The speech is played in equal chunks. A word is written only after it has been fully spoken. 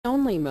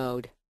only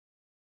mode.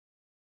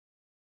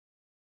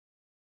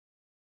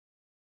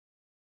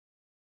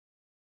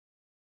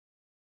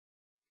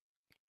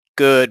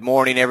 Good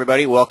morning,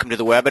 everybody. Welcome to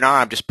the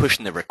webinar. I'm just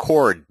pushing the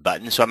record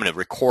button, so I'm going to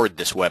record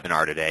this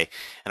webinar today,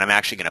 and I'm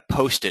actually going to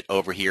post it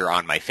over here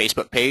on my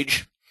Facebook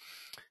page.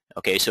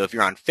 Okay, so if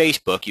you're on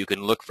Facebook, you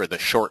can look for the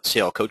Short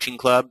Sale Coaching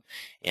Club,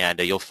 and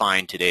you'll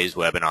find today's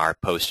webinar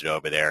posted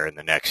over there in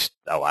the next,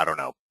 I don't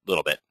know,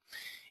 little bit.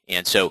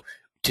 And so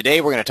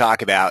today we're going to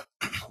talk about,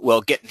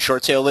 well, getting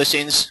short sale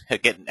listings,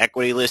 getting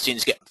equity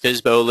listings, getting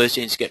FSBO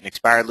listings, getting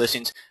expired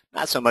listings,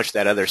 not so much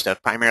that other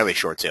stuff, primarily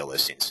short sale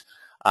listings.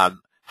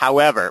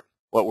 However,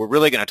 what we're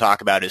really going to talk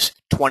about is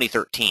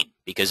 2013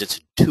 because it's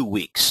 2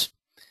 weeks.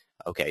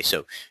 Okay,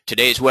 so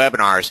today's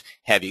webinars,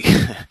 have you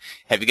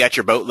have you got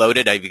your boat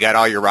loaded? Have you got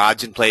all your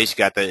rods in place?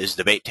 Is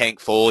the bait tank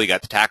full? You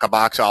got the tackle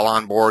box all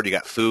on board? You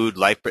got food,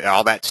 life,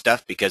 all that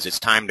stuff, because it's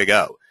time to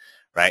go,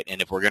 right?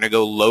 And if we're going to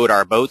go load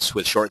our boats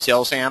with short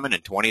sale salmon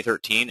in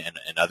 2013 and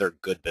other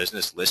good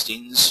business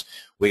listings,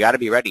 we got to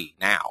be ready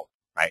now,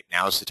 right?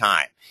 Now's the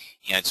time.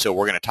 And so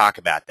we're going to talk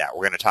about that.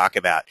 We're going to talk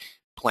about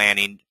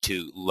planning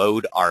to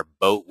load our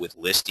boat with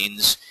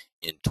listings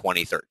in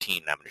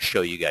 2013. I'm going to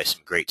show you guys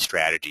some great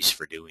strategies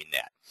for doing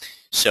that.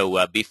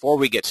 So before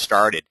we get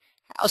started,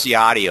 how's the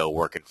audio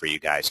working for you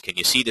guys? Can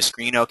you see the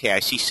screen okay?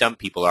 I see some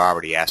people are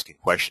already asking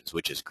questions,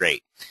 which is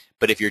great.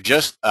 But if you're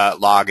just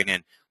logging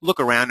in, look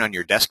around on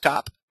your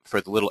desktop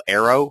for the little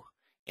arrow,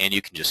 and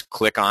you can just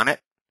click on it.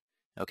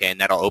 Okay,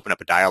 and that'll open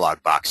up a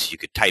dialog box. You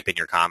could type in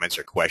your comments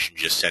or questions,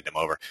 just send them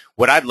over.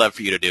 What I'd love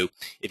for you to do,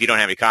 if you don't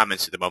have any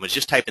comments at the moment, is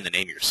just type in the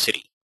name of your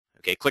city.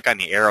 Okay, click on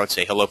the arrow and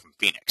say hello from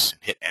Phoenix,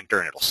 and hit enter,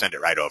 and it'll send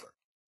it right over.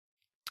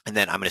 And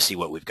then I'm going to see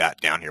what we've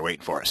got down here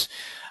waiting for us.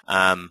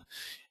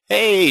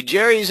 Hey,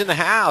 Jerry's in the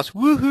house.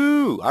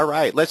 Woohoo! All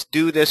right, let's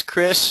do this,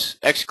 Chris.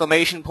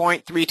 Exclamation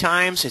point 3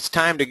 times. It's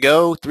time to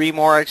go. 3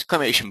 more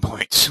exclamation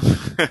points.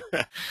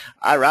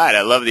 All right,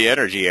 I love the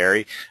energy,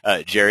 Jerry.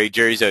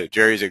 Jerry's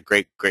a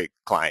great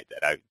client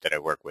that I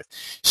work with.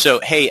 So,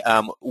 hey,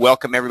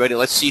 welcome everybody.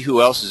 Let's see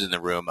who else is in the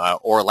room.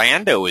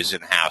 Orlando is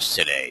in the house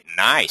today.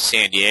 Nice.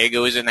 San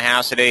Diego is in the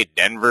house today.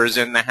 Denver's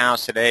in the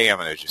house today. I'm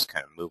going to just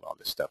kind of move all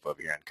this stuff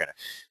over here and kind of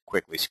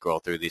quickly scroll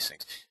through these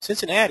things.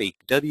 Cincinnati,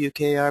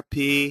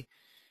 WKRP,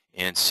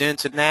 and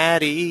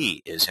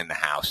Cincinnati is in the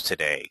house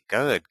today.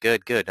 Good.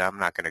 I'm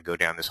not going to go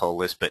down this whole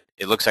list, but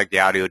it looks like the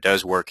audio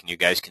does work, and you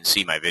guys can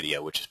see my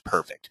video, which is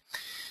perfect.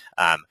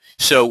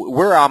 So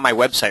we're on my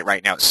website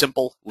right now,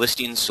 Simple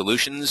Listing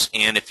Solutions,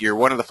 and if you're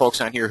one of the folks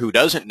on here who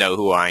doesn't know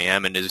who I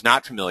am and is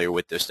not familiar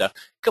with this stuff,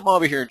 come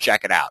over here and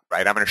check it out,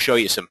 right? I'm going to show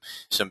you some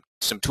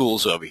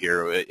tools over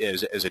here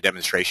as a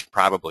demonstration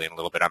probably in a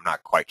little bit. I'm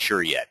not quite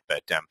sure yet,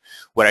 but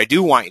what I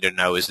do want you to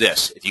know is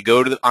this. If you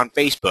go on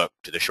Facebook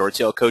to the Short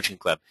Sale Coaching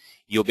Club,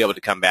 you'll be able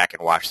to come back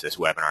and watch this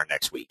webinar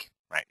next week.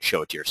 Right,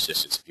 show it to your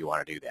assistants if you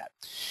want to do that.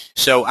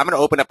 So I'm going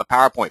to open up a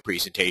PowerPoint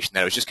presentation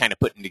that I was just kind of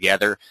putting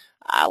together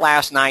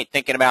last night,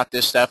 thinking about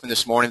this stuff, and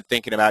this morning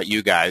thinking about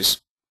you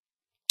guys,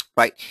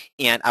 right?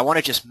 And I want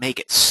to just make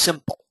it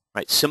simple,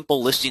 right?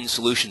 Simple Listing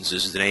Solutions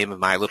is the name of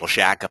my little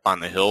shack up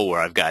on the hill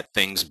where I've got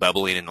things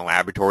bubbling in the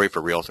laboratory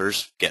for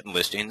realtors getting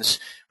listings,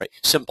 right?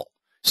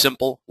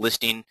 Simple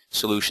Listing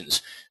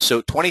Solutions.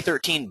 So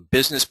 2013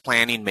 business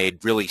planning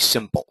made really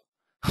simple.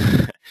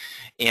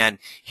 And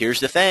here's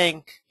the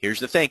thing,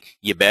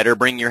 you better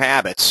bring your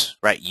habits,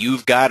 right?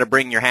 You've got to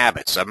bring your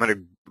habits. I'm going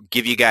to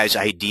give you guys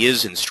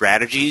ideas and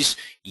strategies.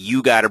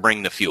 You got to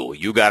bring the fuel.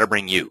 You got to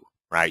bring you,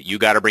 right? You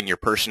got to bring your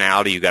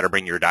personality. You got to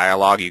bring your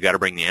dialogue. You got to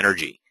bring the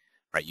energy,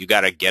 right? You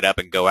got to get up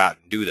and go out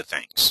and do the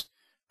things,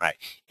 right?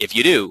 If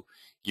you do,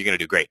 you're going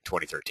to do great in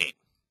 2013.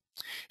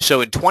 So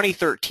in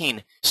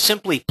 2013,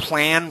 simply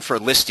plan for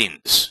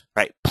listings,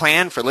 right?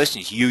 Plan for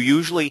listings. You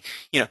usually,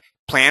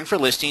 plan for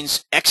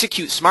listings,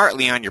 execute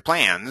smartly on your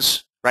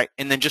plans, right?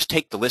 And then just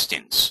take the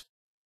listings,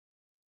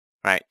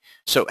 right?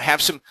 So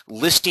have some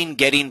listing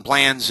getting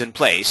plans in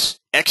place,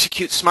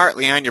 execute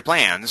smartly on your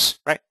plans,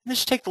 right? And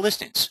just take the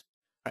listings,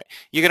 right?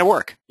 You're going to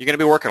work. You're going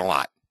to be working a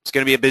lot. It's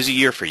going to be a busy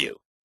year for you.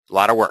 A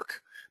lot of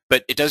work.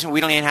 But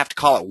we don't even have to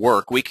call it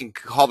work. We can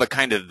call the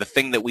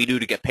thing that we do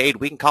to get paid,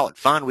 we can call it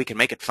fun. We can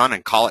make it fun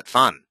and call it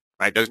fun,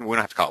 right? We don't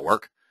have to call it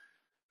work,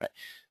 right?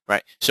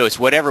 Right. So it's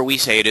whatever we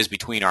say it is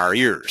between our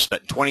ears.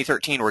 But in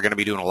 2013, we're going to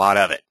be doing a lot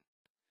of it.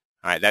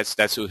 All right.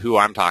 That's who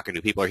I'm talking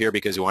to. People are here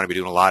because they want to be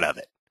doing a lot of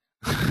it.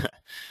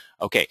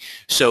 Okay.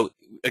 So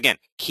again,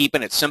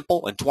 keeping it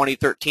simple in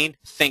 2013,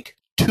 think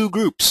 2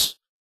 groups,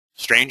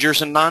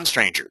 strangers and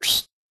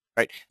non-strangers.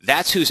 Right.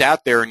 That's who's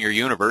out there in your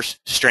universe,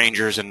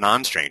 strangers and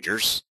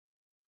non-strangers.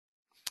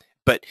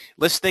 But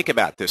let's think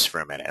about this for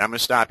a minute. I'm going to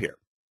stop here.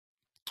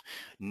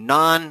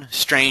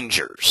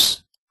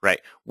 Non-strangers. Right.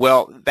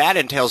 Well, that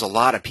entails a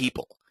lot of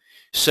people.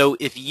 So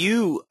if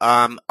you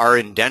are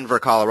in Denver,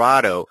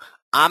 Colorado,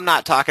 I'm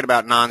not talking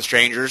about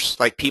non-strangers,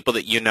 like people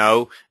that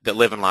that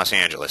live in Los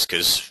Angeles,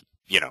 because,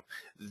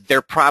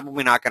 they're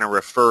probably not going to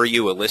refer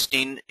you a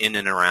listing in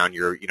and around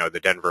your, the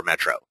Denver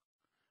metro.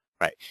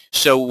 Right.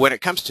 So when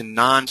it comes to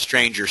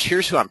non-strangers,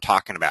 here's who I'm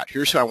talking about.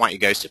 Here's who I want you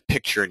guys to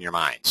picture in your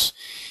minds.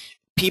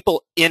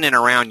 People in and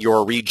around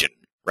your region,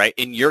 right,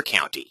 in your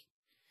county,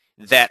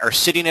 that are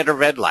sitting at a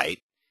red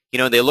light. You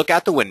know, they look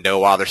out the window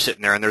while they're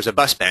sitting there, and there's a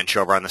bus bench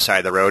over on the side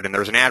of the road, and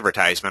there's an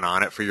advertisement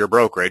on it for your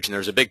brokerage, and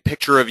there's a big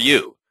picture of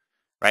you,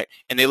 right?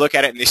 And they look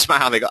at it, and they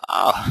smile, and they go,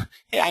 oh,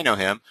 hey, I know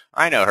him,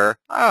 or I know her.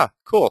 Oh,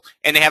 cool.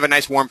 And they have a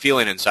nice warm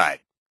feeling inside.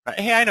 Right?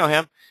 Hey, I know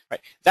him.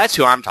 Right? That's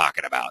who I'm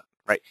talking about.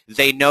 Right?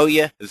 They know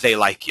you. They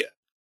like you.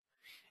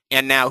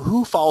 And now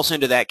who falls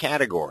into that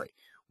category?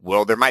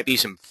 Well, there might be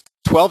some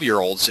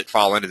 12-year-olds that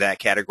fall into that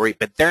category,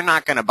 but they're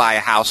not going to buy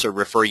a house or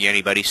refer you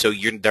anybody, so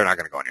they're not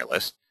going to go on your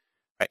list.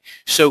 Right?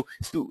 So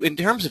in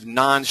terms of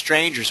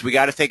non-strangers, we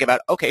got to think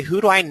about, okay,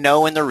 who do I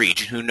know in the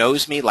region who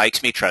knows me,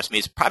 likes me, trusts me?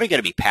 It's probably going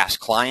to be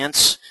past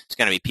clients. It's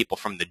going to be people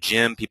from the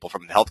gym, people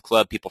from the health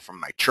club, people from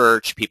my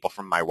church, people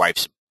from my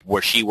wife's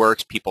where she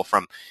works, people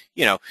from,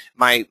 you know,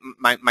 my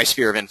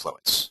sphere of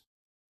influence.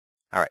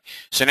 All right.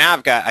 So now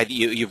I've got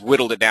you've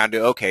whittled it down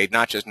to, okay,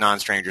 not just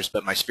non-strangers,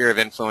 but my sphere of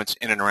influence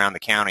in and around the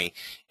county.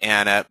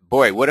 And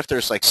boy, what if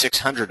there's like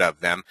 600 of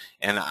them,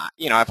 and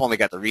you know, I've only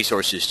got the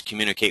resources to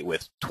communicate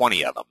with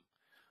 20 of them.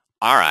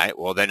 All right,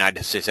 well, then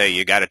I'd say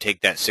you got to take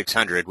that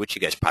 600, which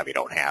you guys probably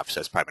don't have, so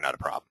that's probably not a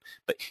problem.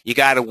 But you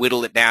got to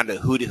whittle it down to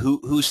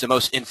who's the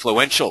most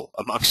influential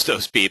amongst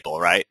those people,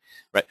 right?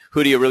 Right?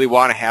 Who do you really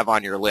want to have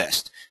on your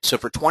list? So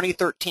for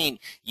 2013,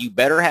 you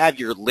better have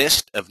your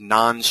list of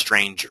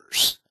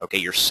non-strangers, okay,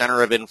 your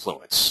center of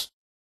influence,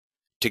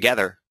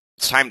 together.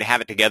 It's time to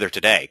have it together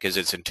today because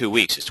it's in 2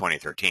 weeks. It's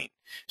 2013.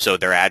 So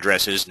their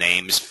addresses,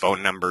 names,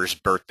 phone numbers,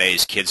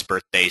 birthdays, kids'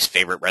 birthdays,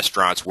 favorite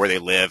restaurants, where they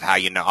live, how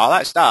you know, all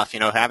that stuff, you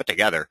know, have it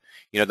together.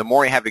 You know, the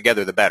more you have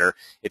together, the better.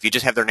 If you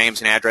just have their names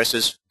and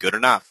addresses, good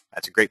enough.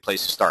 That's a great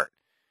place to start.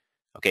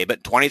 Okay, but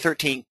in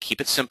 2013, keep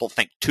it simple.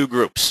 Think 2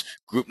 groups.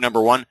 Group number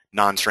 1,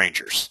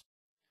 non-strangers.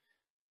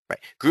 Right.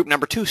 Group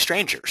number 2,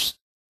 strangers,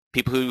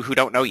 people who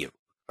don't know you.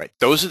 Right.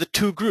 Those are the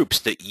 2 groups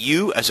that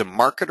you as a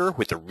marketer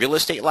with a real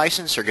estate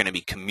license are going to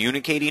be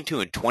communicating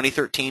to in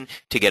 2013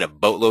 to get a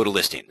boatload of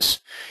listings.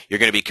 You're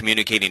going to be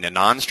communicating to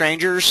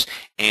non-strangers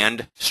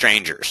and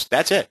strangers.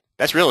 That's it.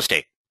 That's real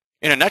estate.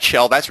 In a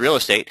nutshell, that's real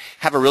estate.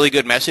 Have a really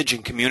good message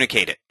and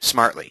communicate it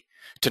smartly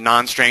to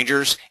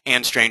non-strangers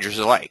and strangers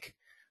alike.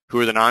 Who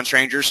are the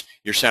non-strangers?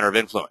 Your center of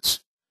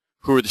influence.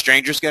 Who are the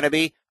strangers going to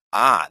be?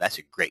 That's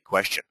a great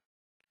question.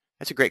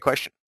 That's a great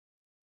question.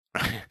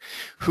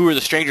 Who are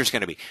the strangers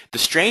going to be? The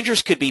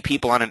strangers could be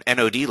people on an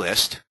NOD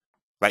list,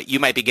 right?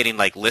 You might be getting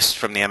like lists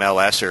from the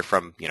MLS or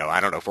from, you know, I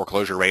don't know,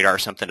 Foreclosure Radar or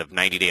something of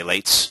 90-day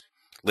lates,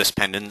 list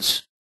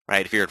pendants,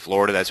 right? If you're in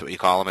Florida, that's what you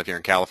call them. If you're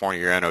in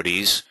California, you're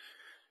NODs,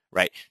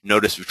 right?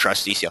 Notice of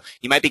trust DCL.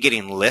 You might be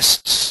getting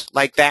lists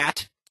like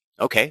that.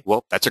 Okay,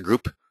 well, that's a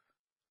group,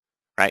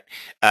 right?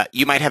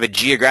 You might have a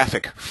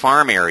geographic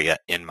farm area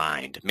in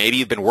mind. Maybe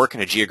you've been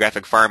working a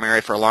geographic farm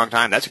area for a long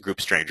time. That's a group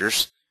of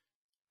strangers.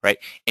 Right,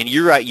 and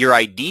your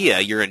idea,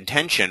 your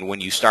intention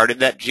when you started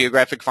that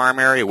geographic farm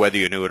area, whether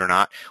you knew it or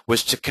not,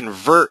 was to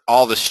convert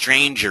all the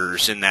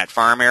strangers in that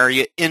farm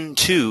area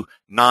into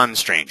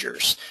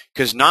non-strangers,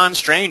 because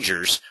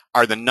non-strangers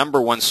are the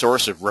 #1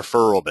 source of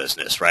referral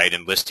business, right,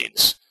 and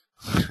listings.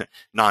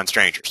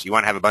 Non-strangers, you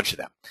want to have a bunch of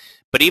them.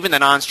 But even the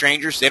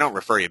non-strangers, they don't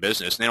refer you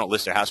business, and they don't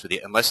list their house with you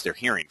unless they're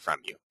hearing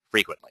from you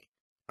frequently,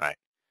 right?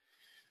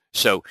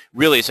 So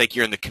really, it's like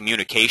you're in the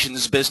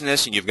communications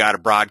business, and you've got to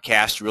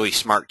broadcast really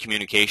smart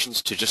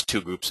communications to just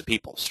 2 groups of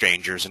people,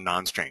 strangers and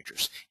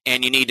non-strangers.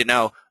 And you need to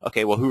know,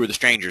 okay, well, who are the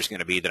strangers going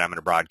to be that I'm going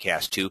to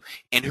broadcast to,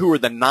 and who are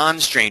the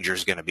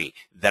non-strangers going to be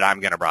that I'm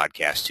going to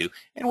broadcast to,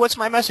 and what's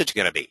my message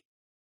going to be?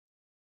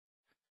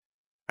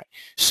 Right.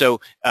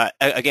 So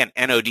again,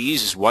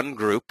 NODs is one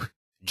group.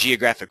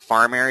 Geographic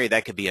farm area,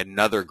 that could be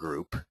another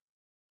group.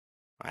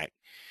 Right.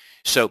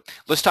 So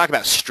let's talk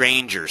about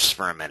strangers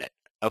for a minute.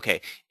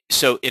 Okay.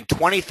 So in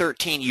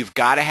 2013, you've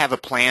got to have a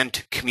plan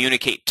to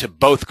communicate to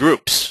both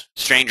groups,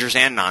 strangers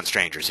and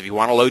non-strangers. If you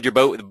want to load your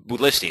boat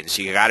with listings,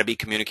 you got to be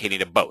communicating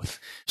to both.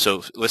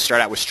 So let's start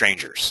out with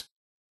strangers,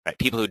 right?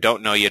 People who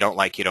don't know you, don't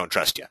like you, don't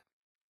trust you.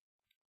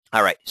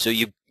 All right, so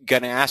you're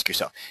going to ask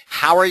yourself,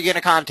 how are you going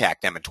to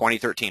contact them in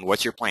 2013?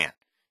 What's your plan?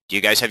 Do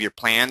you guys have your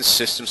plans,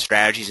 systems,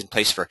 strategies in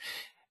place for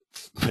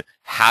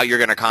how you're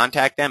going to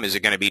contact them? Is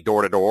it going to be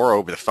door-to-door,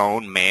 over the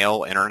phone,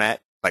 mail,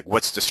 internet? Like,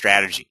 what's the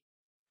strategy?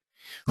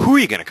 Who are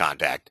you going to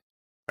contact,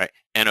 right?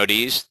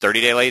 NODs,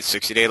 30-day lates,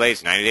 60-day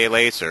lates, 90-day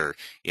lates, or,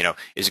 you know,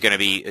 is it going to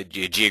be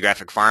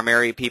geographic farm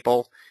area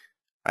people,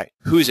 right?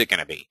 Who's it going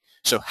to be?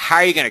 So how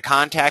are you going to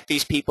contact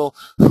these people?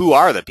 Who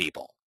are the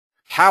people?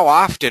 How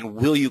often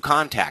will you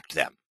contact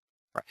them?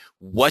 Right?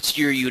 What's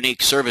your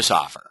unique service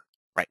offer?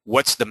 Right?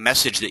 What's the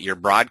message that you're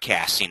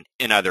broadcasting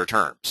in other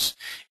terms?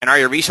 And are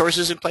your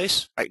resources in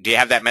place? Right? Do you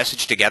have that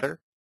message together?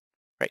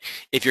 Right?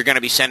 If you're going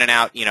to be sending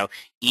out, you know,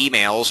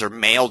 emails or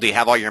mail, do you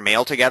have all your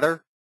mail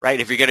together? right?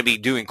 If you're going to be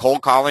doing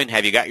cold calling,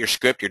 have you got your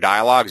script, your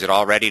dialogue? Is it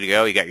all ready to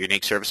go? You got your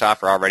unique service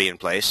offer already in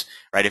place,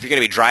 right? If you're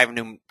going to be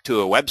driving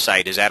to a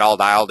website, is that all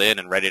dialed in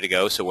and ready to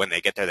go? So when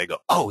they get there, they go,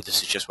 oh,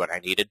 this is just what I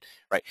needed,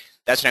 right?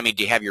 That's what I mean.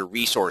 Do you have your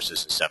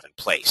resources and stuff in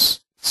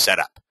place, set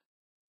up?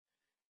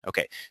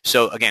 Okay,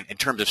 so again, in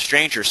terms of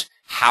strangers,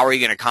 how are you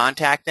going to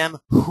contact them?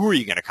 Who are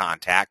you going to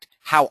contact?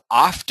 How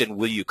often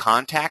will you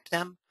contact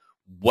them?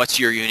 What's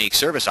your unique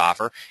service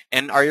offer?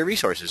 And are your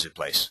resources in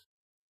place?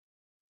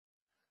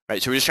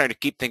 Right, so we're just trying to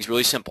keep things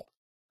really simple.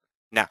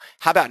 Now,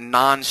 how about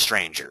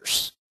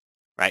non-strangers?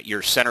 Right,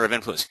 your center of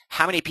influence.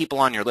 How many people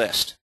on your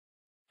list?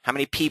 How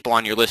many people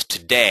on your list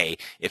today,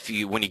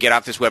 when you get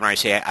off this webinar, you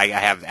say, I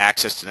have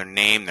access to their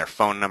name, their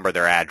phone number,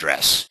 their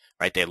address,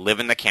 right? They live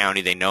in the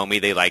county, they know me,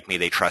 they like me,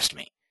 they trust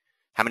me.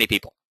 How many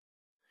people?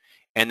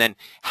 And then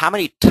how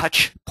many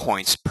touch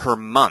points per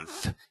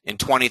month in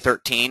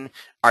 2013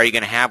 are you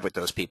going to have with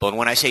those people? And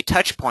when I say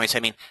touch points, I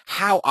mean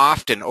how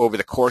often over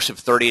the course of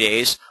 30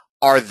 days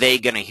are they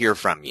going to hear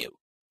from you,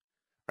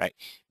 right?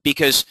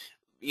 Because,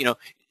 you know,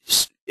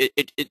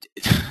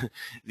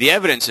 the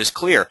evidence is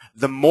clear.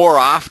 The more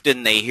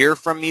often they hear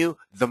from you,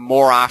 the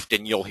more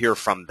often you'll hear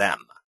from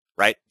them,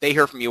 right? They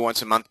hear from you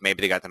once a month.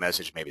 Maybe they got the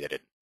message. Maybe they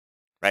didn't.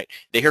 Right?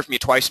 They hear from you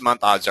twice a month,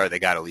 odds are they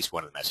got at least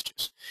one of the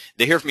messages.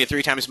 They hear from you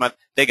 3 times a month,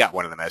 they got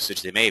one of the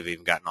messages. They may have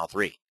even gotten all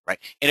 3, right?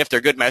 And if they're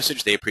good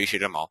message, they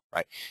appreciate them all,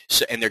 right?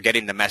 So, and they're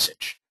getting the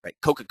message, right?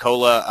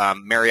 Coca-Cola,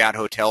 Marriott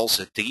hotels,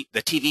 the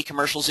TV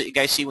commercials that you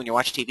guys see when you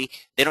watch TV,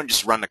 they don't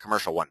just run the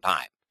commercial one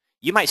time.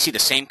 You might see the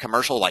same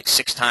commercial like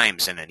 6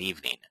 times in an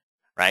evening,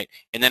 right?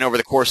 And then over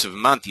the course of a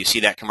month, you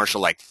see that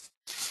commercial like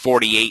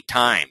 48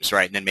 times,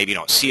 right? And then maybe you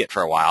don't see it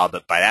for a while,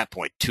 but by that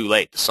point, too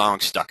late. The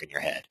song's stuck in your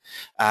head.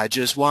 I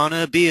just want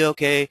to be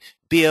okay,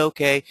 be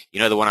okay. You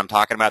know the one I'm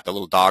talking about, the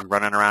little dog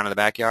running around in the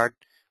backyard?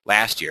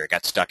 Last year, it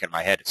got stuck in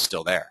my head. It's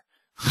still there.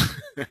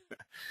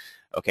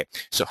 Okay,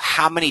 so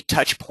how many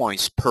touch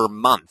points per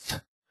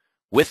month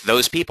with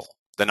those people,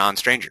 the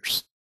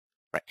non-strangers,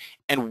 right?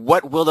 And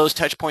what will those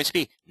touch points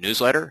be?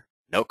 Newsletter,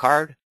 note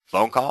card,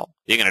 phone call?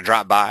 You're going to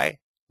drop by?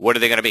 What are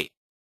they going to be?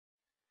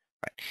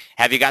 Right.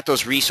 Have you got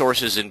those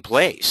resources in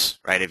place,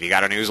 right? Have you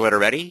got a newsletter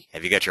ready?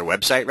 Have you got your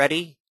website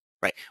ready?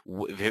 Right.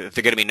 If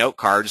they're going to be note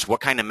cards,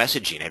 what kind of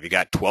messaging? Have you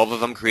got 12 of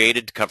them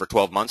created to cover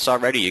 12 months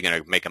already? You're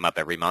going to make them up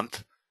every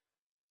month?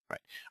 Right.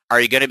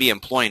 Are you going to be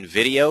employing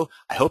video?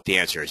 I hope the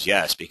answer is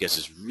yes, because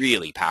it's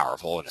really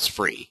powerful and it's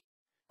free.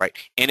 Right.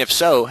 And if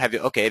so, have you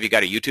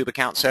got a YouTube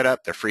account set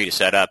up? They're free to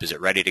set up. Is it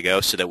ready to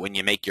go so that when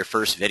you make your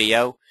first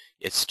video,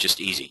 it's just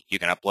easy. You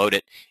can upload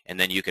it, and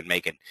then you can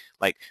make it.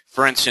 Like,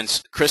 for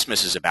instance,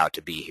 Christmas is about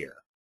to be here.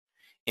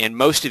 And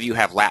most of you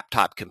have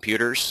laptop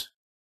computers,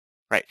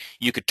 right?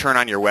 You could turn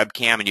on your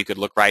webcam, and you could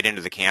look right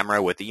into the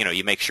camera with,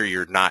 you make sure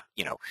you're not,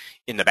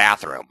 in the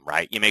bathroom,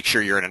 right? You make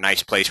sure you're in a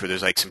nice place where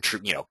there's like some,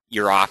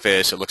 your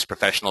office. It looks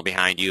professional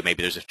behind you.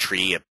 Maybe there's a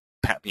tree,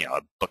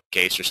 a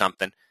bookcase or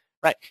something,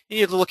 right? And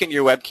you look into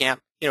your webcam.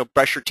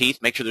 Brush your teeth,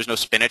 make sure there's no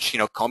spinach,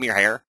 comb your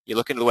hair. You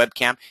look into the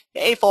webcam.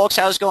 Hey, folks,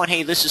 how's it going?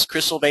 Hey, this is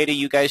Chris Silveda.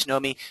 You guys know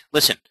me.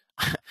 Listen,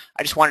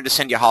 I just wanted to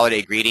send you a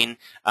holiday greeting.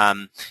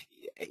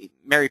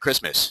 Merry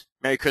Christmas.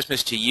 Merry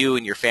Christmas to you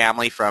and your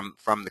family from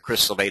the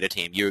Chris Silveda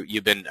team.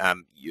 You've been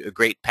a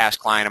great past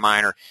client of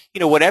mine, or,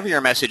 whatever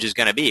your message is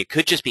going to be. It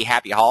could just be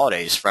happy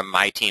holidays from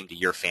my team to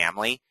your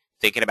family,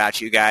 thinking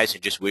about you guys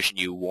and just wishing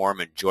you a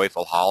warm and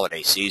joyful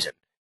holiday season.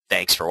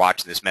 Thanks for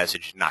watching this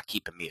message and not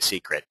keeping me a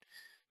secret.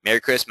 Merry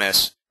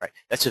Christmas, right?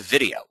 That's a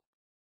video.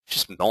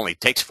 Just only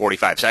takes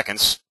 45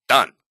 seconds.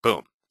 Done.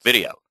 Boom.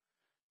 Video,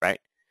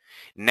 right?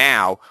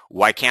 Now,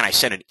 why can't I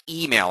send an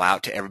email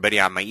out to everybody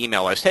on my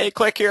email list? Hey,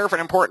 click here for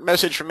an important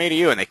message from me to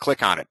you. And they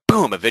click on it.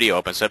 Boom, a video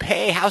opens up.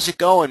 Hey, how's it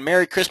going?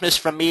 Merry Christmas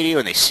from me to you.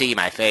 And they see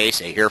my face.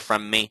 They hear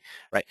from me,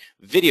 right?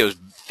 Video is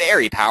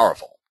very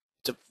powerful.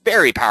 It's a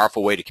very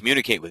powerful way to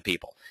communicate with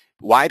people.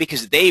 Why?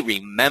 Because they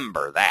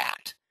remember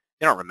that.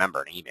 They don't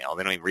remember an email.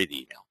 They don't even read the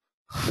email.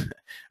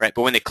 Right?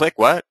 But when they click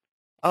what?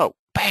 Oh,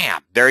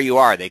 bam, there you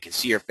are. They can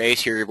see your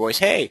face, hear your voice.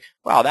 Hey,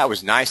 wow, that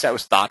was nice. That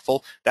was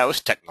thoughtful. That was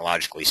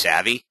technologically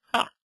savvy.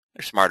 Huh,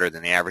 they're smarter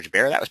than the average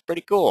bear. That was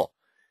pretty cool.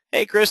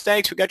 Hey, Chris,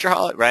 thanks. We got your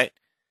holiday, right?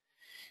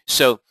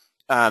 So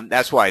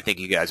that's why I think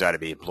you guys ought to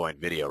be employing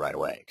video right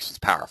away, because it's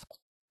powerful,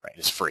 right?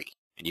 It's free,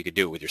 and you can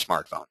do it with your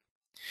smartphone.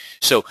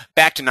 So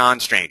back to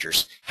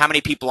non-strangers. How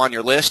many people on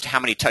your list? How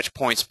many touch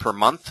points per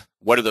month?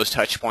 What are those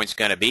touch points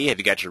going to be? Have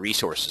you got your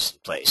resources in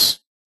place?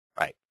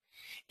 Right?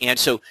 And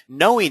so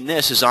knowing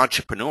this as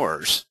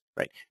entrepreneurs,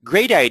 right,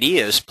 great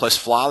ideas plus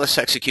flawless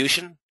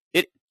execution,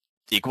 it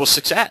equals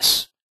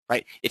success,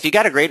 right? If you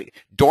got a great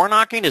door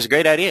knocking is a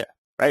great idea,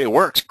 right? It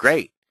works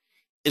great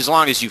as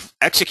long as you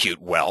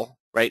execute well,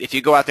 right? If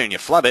you go out there and you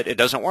flub it, it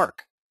doesn't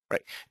work,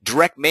 right?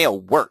 Direct mail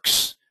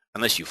works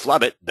unless you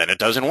flub it, then it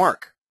doesn't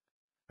work,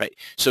 right?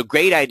 So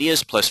great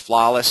ideas plus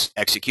flawless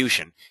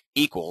execution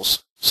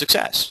equals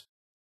success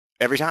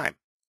every time.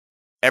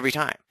 Every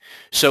time.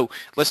 So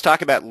let's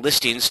talk about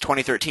listings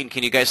 2013.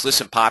 Can you guys list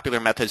some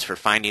popular methods for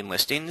finding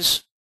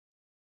listings?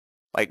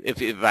 Like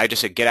if I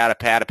just said get out a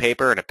pad of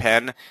paper and a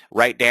pen,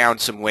 write down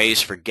some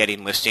ways for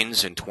getting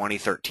listings in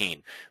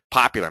 2013.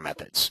 Popular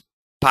methods.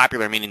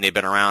 Popular meaning they've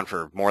been around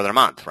for more than a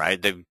month,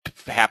 right? They've been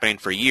happening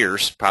for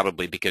years,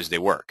 probably because they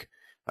work,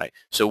 right?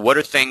 So what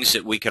are things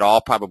that we could all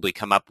probably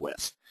come up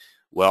with?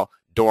 Well,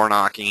 door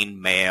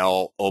knocking,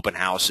 mail, open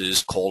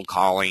houses, cold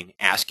calling,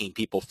 asking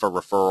people for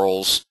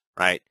referrals,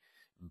 right?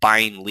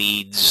 Buying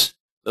leads.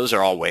 Those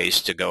are all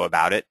ways to go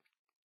about it.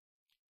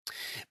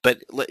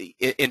 But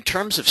in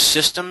terms of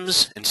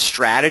systems and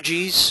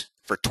strategies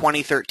for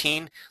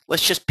 2013,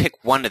 let's just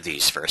pick one of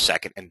these for a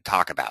second and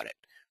talk about it,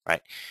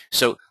 right?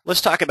 So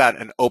let's talk about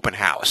an open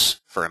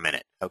house for a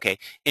minute, okay?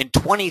 In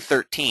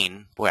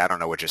 2013, boy, I don't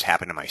know what just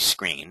happened to my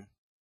screen.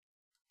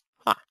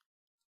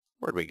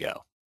 Where'd we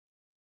go?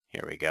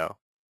 Here we go.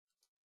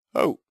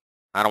 Oh,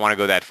 I don't want to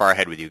go that far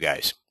ahead with you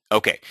guys.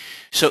 Okay,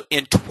 so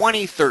in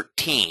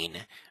 2013,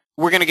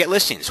 we're going to get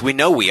listings. We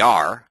know we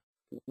are.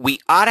 We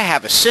ought to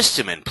have a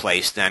system in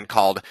place then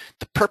called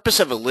the purpose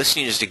of a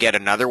listing is to get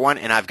another one,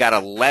 and I've got to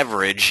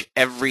leverage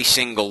every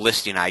single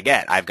listing I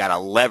get. I've got to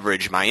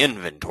leverage my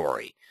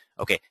inventory.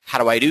 Okay, how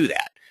do I do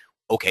that?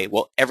 Okay,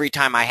 well, every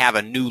time I have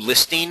a new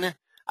listing,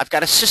 I've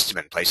got a system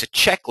in place, a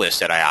checklist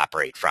that I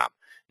operate from.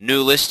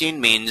 New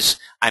listing means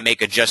I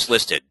make a just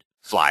listed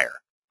flyer,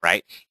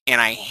 right?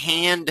 And I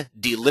hand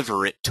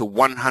deliver it to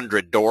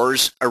 100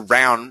 doors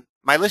around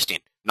my listing.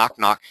 Knock,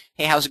 knock.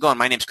 Hey, how's it going?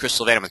 My name's Chris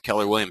Sylvan. I'm with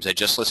Keller Williams. I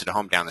just listed a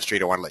home down the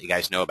street. I want to let you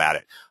guys know about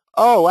it.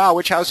 Oh, wow.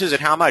 Which house is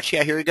it? How much?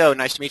 Yeah, here we go.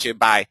 Nice to meet you.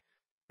 Bye.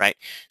 Right?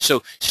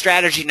 So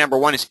strategy number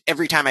one is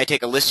every time I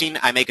take a listing,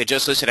 I make a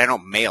just listed. I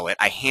don't mail it.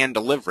 I hand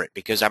deliver it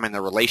because I'm in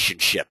the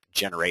relationship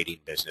generating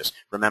business.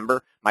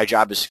 Remember, my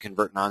job is to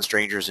convert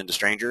non-strangers into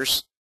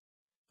strangers.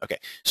 Okay.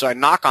 So I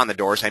knock on the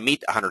doors. I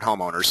meet 100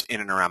 homeowners in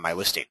and around my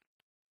listing.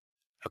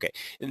 Okay,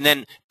 and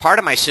then part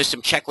of my system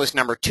checklist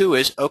number two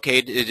is,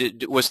 okay,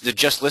 was the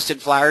just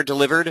listed flyer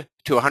delivered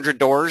to 100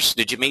 doors?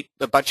 Did you meet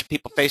a bunch of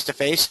people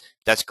face-to-face?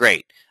 That's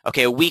great.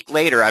 Okay, a week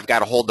later, I've got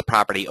to hold the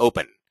property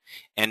open.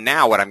 And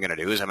now what I'm going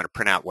to do is I'm going to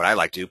print out what I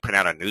like to do, print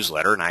out a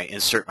newsletter, and I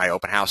insert my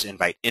open house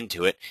invite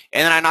into it.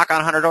 And then I knock on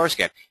 100 doors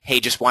again. Hey,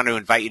 just wanted to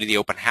invite you to the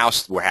open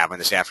house we're having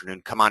this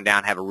afternoon. Come on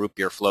down, have a root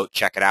beer float,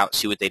 check it out,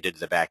 see what they did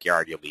to the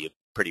backyard. You'll be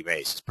pretty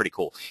amazed. It's pretty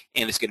cool.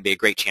 And it's going to be a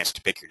great chance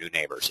to pick your new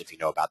neighbors if you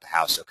know about the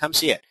house. So come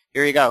see it.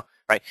 Here you go,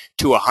 right?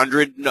 To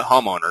 100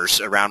 homeowners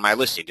around my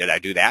listing. Did I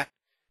do that?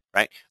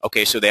 Right?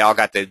 Okay, so they all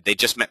got they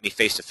just met me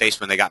face-to-face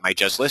when they got my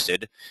just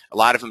listed. A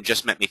lot of them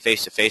just met me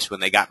face-to-face when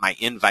they got my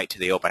invite to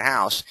the open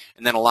house.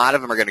 And then a lot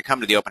of them are going to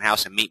come to the open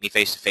house and meet me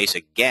face-to-face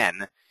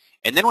again.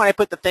 And then when I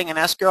put the thing in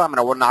escrow, I'm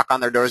going to knock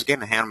on their doors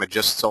again and hand them a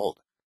just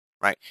sold.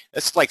 Right?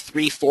 That's like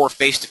 3-4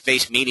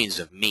 face-to-face meetings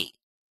of me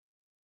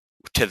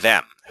to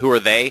them. Who are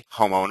they?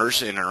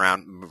 Homeowners in and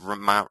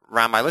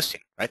around my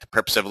listing, right? The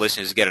purpose of a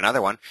listing is to get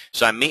another one.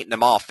 So I'm meeting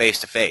them all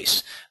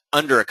face-to-face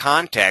under a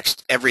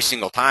context every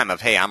single time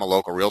of, hey, I'm a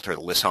local realtor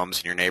that lists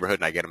homes in your neighborhood,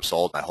 and I get them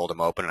sold, and I hold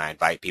them open, and I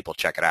invite people,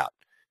 check it out.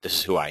 This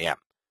is who I am,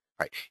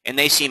 right? And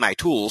they see my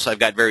tools. I've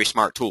got very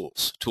smart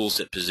tools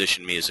that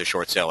position me as a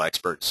short sale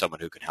expert and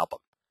someone who can help them.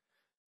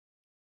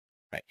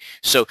 Right.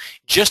 So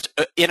just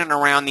in and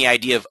around the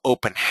idea of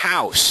open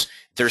house,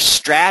 there's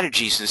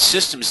strategies and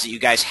systems that you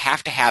guys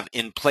have to have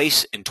in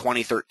place in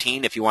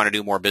 2013 if you want to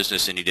do more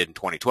business than you did in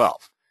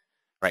 2012.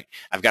 Right?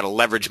 I've got to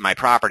leverage my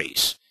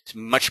properties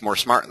much more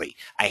smartly.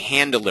 I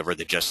hand deliver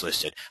the just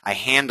listed. I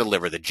hand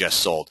deliver the just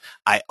sold.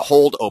 I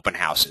hold open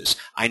houses.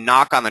 I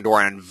knock on the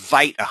door and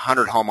invite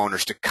 100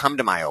 homeowners to come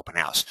to my open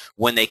house.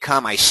 When they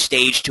come, I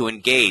stage to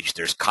engage.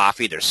 There's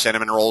coffee, there's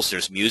cinnamon rolls,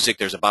 there's music,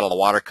 there's a bottle of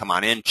water. Come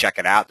on in, check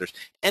it out. There's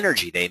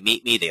energy. They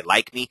meet me, they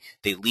like me,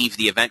 they leave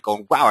the event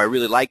going, wow, I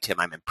really liked him,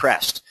 I'm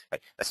impressed.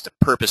 Right? That's the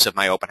purpose of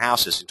my open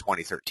houses in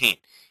 2013.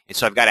 And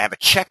so I've got to have a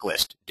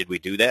checklist. Did we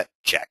do that?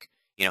 Check.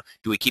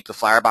 Do we keep the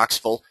flyer box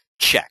full?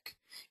 Check.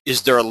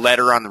 Is there a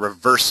letter on the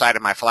reverse side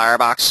of my flyer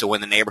box so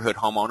when the neighborhood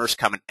homeowners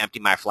come and empty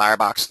my flyer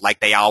box like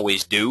they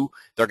always do,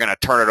 they're going to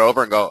turn it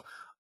over and go,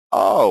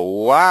 oh,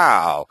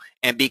 wow,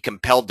 and be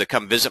compelled to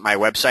come visit my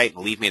website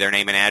and leave me their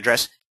name and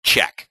address?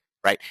 Check,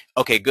 right?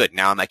 Okay, good.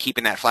 Now am I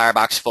keeping that flyer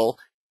box full?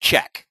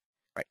 Check,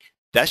 right?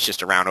 That's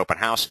just around open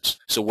houses.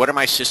 So what are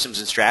my systems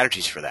and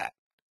strategies for that?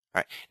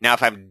 Right? Now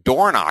if I'm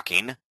door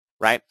knocking,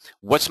 right?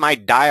 What's my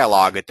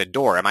dialogue at the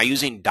door? Am I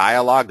using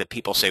dialogue that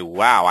people say,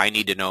 wow, I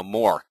need to know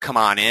more, come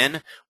on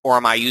in? Or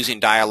am I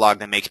using dialogue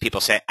that makes people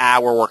say,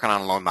 we're working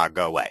on a loan mod,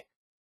 go away,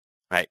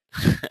 right?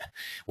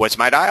 What's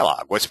my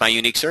dialogue? What's my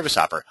unique service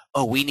offer?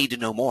 Oh, we need to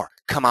know more,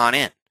 come on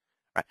in,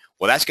 right?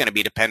 Well, that's going to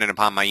be dependent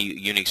upon my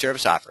unique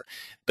service offer.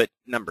 But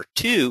number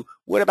two,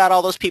 what about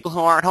all those people who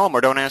aren't home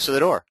or don't answer the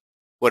door?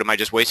 What, am I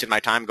just wasting my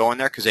time going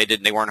there because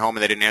they weren't home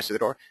and they didn't answer the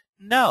door?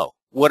 No.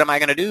 What am I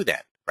going to do then?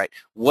 Right?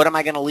 What am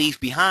I going to leave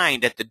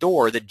behind at the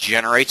door that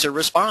generates a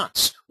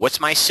response? What's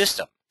my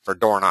system for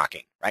door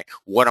knocking? Right?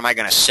 What am I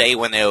going to say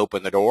when they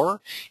open the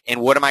door?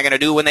 And what am I going to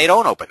do when they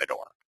don't open the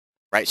door?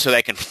 Right? So that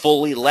I can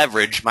fully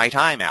leverage my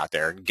time out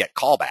there and get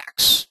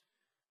callbacks.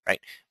 Right?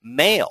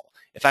 Mail.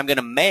 If I'm going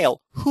to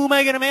mail, who am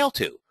I going to mail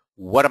to?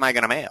 What am I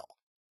going to mail?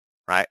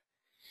 Right?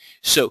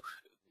 So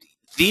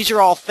these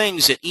are all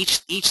things that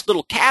each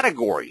little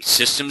category,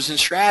 systems and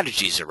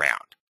strategies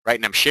around, right?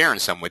 And I'm sharing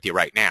some with you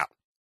right now.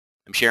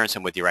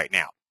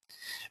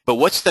 But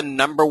what's the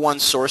number one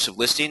source of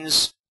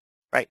listings?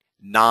 Right?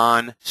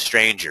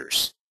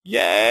 Non-strangers.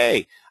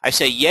 Yay! I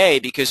say yay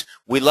because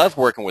we love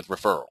working with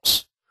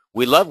referrals.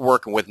 We love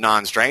working with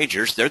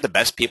non-strangers. They're the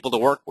best people to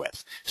work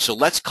with. So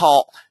let's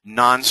call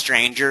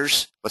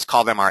non-strangers, let's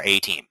call them our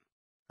A-team.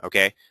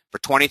 Okay? For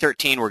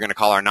 2013, we're going to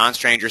call our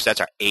non-strangers,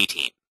 that's our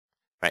A-team.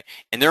 Right?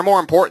 And they're more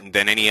important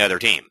than any other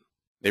team.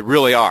 They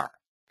really are.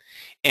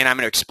 And I'm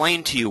going to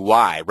explain to you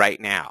why right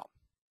now.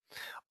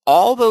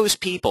 All those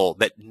people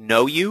that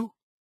know you,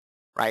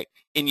 right,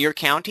 in your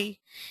county,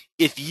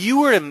 if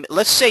you were to,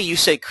 let's say you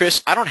say,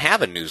 Chris, I don't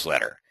have a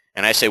newsletter.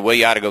 And I say, well,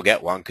 you ought to go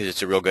get one because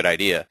it's a real good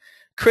idea.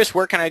 Chris,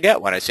 where can I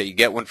get one? I say, you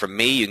get one from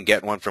me. You can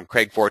get one from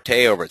Craig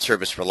Forte over at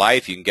Service for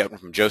Life. You can get one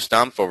from Joe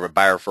Stumpf over at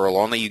Buy Referral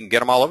Only. You can get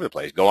them all over the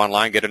place. Go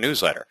online, get a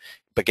newsletter,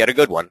 but get a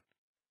good one,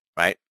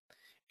 right?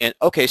 And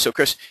okay, so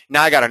Chris,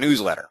 now I got a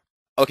newsletter.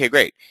 Okay,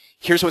 great.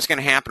 Here's what's going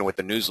to happen with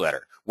the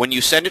newsletter. When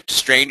you send it to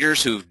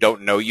strangers who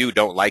don't know you,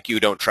 don't like you,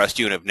 don't trust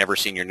you, and have never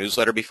seen your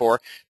newsletter before,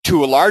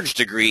 to a large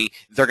degree,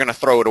 they're going to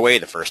throw it away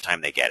the first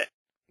time they get it.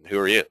 Who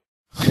are you?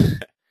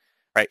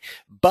 Right?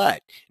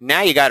 But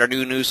now you got a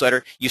new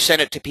newsletter. You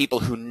send it to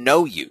people who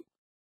know you,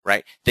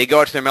 right? They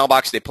go out to their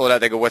mailbox, they pull it out,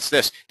 they go, what's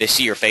this? They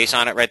see your face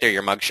on it right there,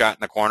 your mugshot in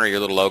the corner,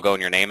 your little logo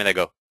and your name, and they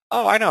go,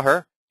 oh, I know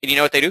her. And you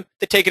know what they do?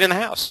 They take it in the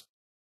house.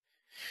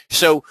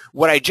 So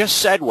what I just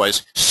said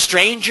was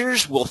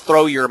strangers will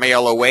throw your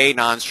mail away,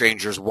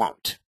 non-strangers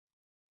won't.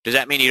 Does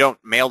that mean you don't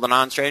mail the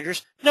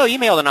non-strangers? No, you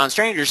mail the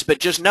non-strangers, but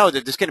just know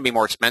that it's going to be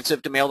more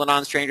expensive to mail the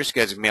non-strangers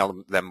because you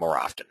mail them more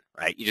often,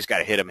 right? You just got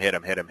to hit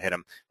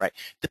them, right?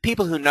 The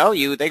people who know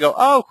you, they go,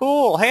 oh,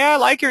 cool. Hey, I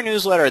like your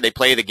newsletter. They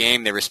play the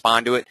game. They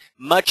respond to it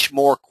much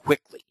more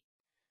quickly.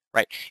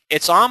 Right?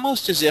 It's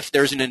almost as if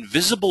there's an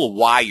invisible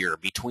wire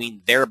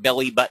between their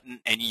belly button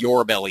and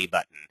your belly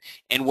button.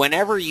 And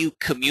whenever you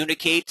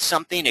communicate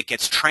something, it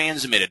gets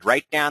transmitted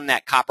right down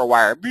that copper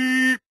wire,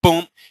 beep,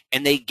 boom,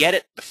 and they get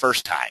it the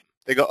first time.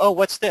 They go, oh,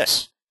 what's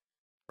this?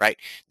 Right?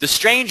 The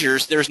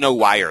strangers, there's no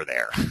wire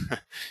there.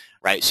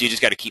 Right? So you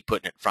just got to keep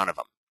putting it in front of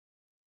them.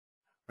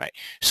 Right?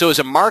 So as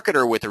a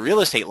marketer with a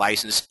real estate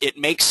license, it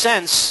makes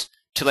sense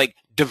to like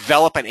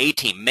develop an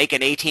A-team, make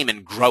an A-team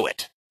and grow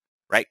it.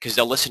 Right? Because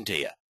they'll listen to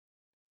you.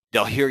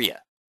 They'll hear you,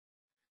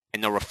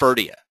 and they'll refer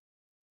to you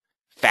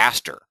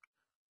faster,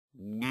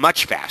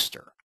 much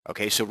faster.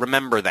 Okay, so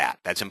remember that.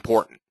 That's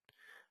important.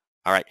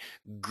 All right,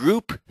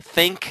 group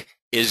think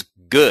is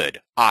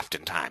good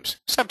oftentimes.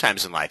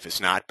 Sometimes in life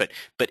it's not, but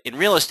in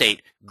real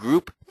estate,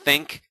 group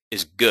think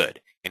is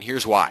good, and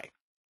here's why.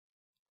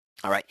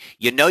 All right,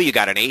 you know you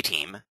got an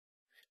A-team,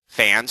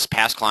 fans,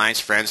 past clients,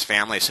 friends,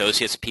 family,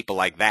 associates, people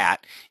like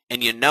that,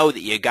 and you know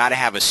that you got to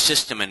have a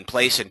system in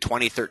place in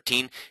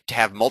 2013 to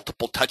have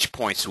multiple touch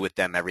points with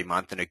them every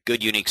month and a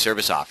good unique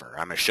service offer.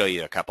 I'm going to show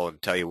you a couple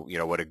and tell you,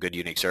 what a good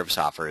unique service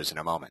offer is in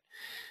a moment.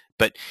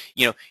 But,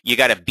 you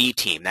got a B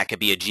team. That could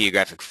be a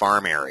geographic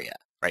farm area,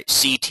 right?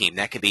 C team,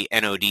 that could be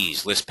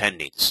NODs, list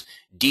pendings.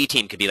 D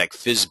team could be like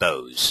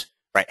FSBOs,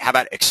 right? How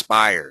about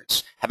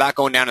expireds? How about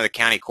going down to the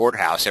county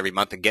courthouse every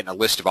month and getting a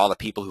list of all the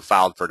people who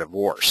filed for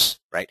divorce,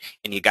 right?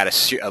 And you got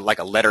like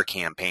a letter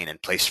campaign in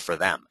place for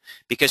them.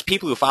 Because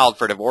people who filed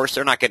for divorce,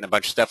 they're not getting a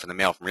bunch of stuff in the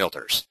mail from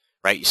realtors,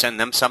 right? You send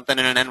them something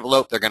in an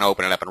envelope, they're going to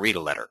open it up and read a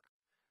letter,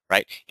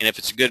 right? And if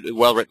it's a good,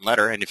 well-written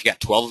letter, and if you got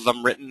 12 of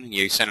them written,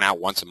 you send it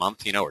out once a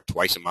month, or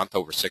twice a month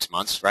over 6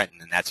 months, right?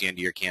 And then that's the end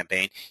of your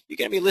campaign. You're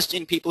going to be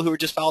listing people who are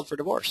just filed for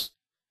divorce,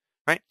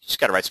 right? You just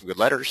got to write some good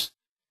letters.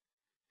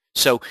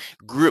 So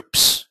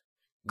groups,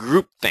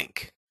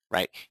 groupthink,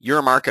 right? You're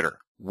a marketer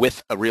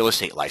with a real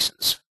estate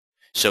license.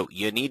 So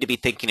you need to be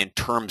thinking in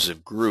terms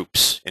of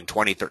groups in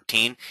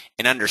 2013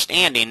 and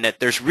understanding that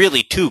there's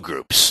really two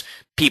groups.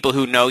 People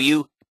who know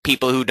you,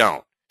 people who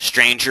don't.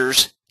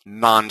 Strangers,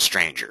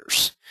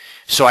 non-strangers.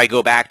 So I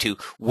go back to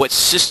what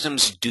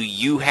systems do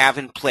you have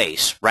in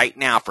place right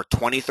now for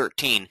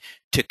 2013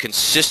 to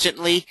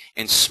consistently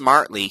and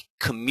smartly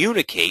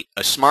communicate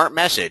a smart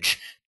message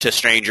to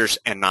strangers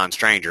and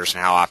non-strangers,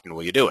 and how often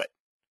will you do it?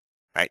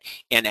 Right?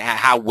 And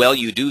how well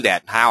you do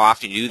that, and how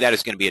often you do that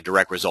is going to be a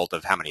direct result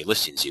of how many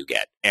listings you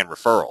get and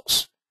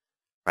referrals.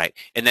 Right?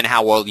 And then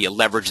how well you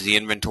leverage the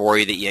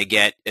inventory that you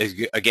get,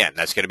 again,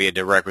 that's going to be a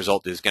direct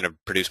result that's going to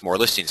produce more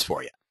listings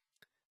for you.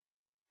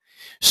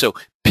 So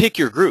pick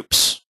your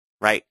groups,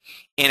 right?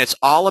 And it's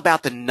all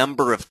about the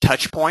number of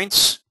touch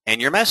points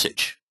and your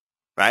message,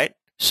 right?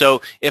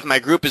 So if my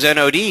group is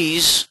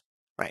NODs,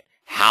 right,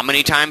 how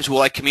many times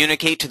will I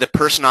communicate to the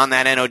person on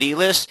that NOD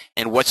list,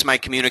 and what's my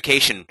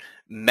communication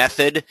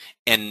method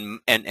and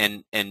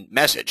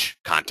message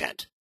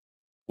content?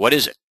 What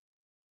is it?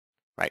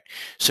 Right?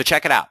 So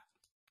check it out.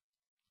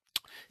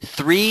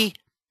 3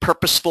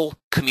 purposeful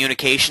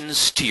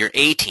communications to your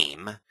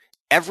A-team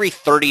every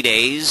 30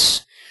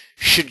 days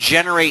should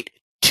generate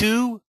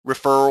 2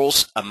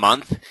 referrals a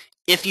month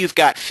if you've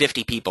got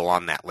 50 people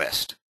on that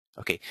list.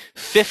 Okay,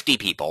 50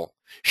 people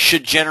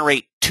should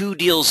generate 2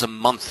 deals a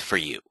month for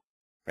you,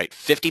 right?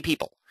 50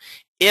 people.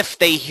 If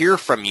they hear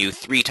from you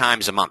 3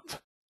 times a month,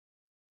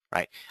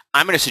 right?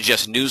 I'm going to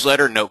suggest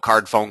newsletter, note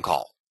card, phone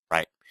call,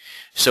 right?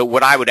 So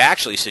what I would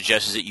actually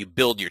suggest is that you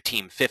build your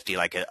team 50,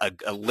 like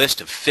a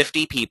list of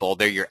 50 people.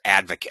 They're your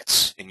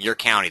advocates in your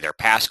county. They're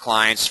past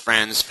clients,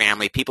 friends,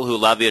 family, people who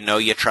love you, know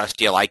you,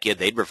 trust you, like you.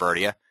 They'd refer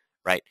to you,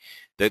 right?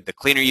 The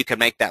cleaner you can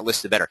make that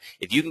list, the better.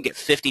 If you can get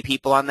 50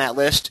 people on that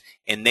list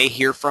and they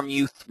hear from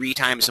you 3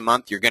 times a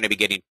month, you're going to be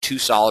getting 2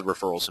 solid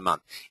referrals a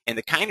month. And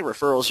the kind of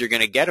referrals you're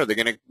going to get are they're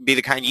going to be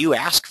the kind you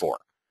ask for,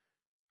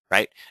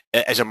 right?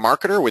 As a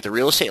marketer with a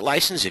real estate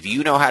license, if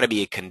you know how to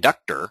be a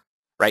conductor,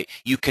 right,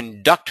 you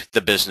conduct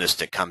the business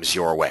that comes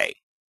your way.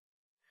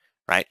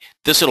 Right?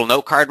 This little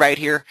note card right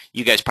here,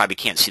 you guys probably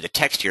can't see the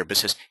text here, but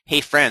it says,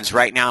 hey friends,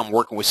 right now I'm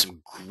working with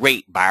some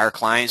great buyer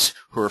clients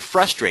who are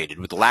frustrated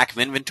with the lack of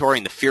inventory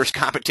and the fierce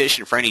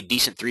competition for any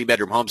decent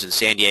 3-bedroom homes in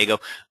San Diego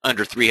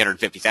under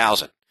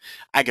 $350,000.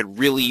 I could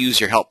really use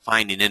your help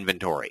finding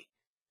inventory.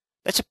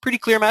 That's a pretty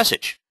clear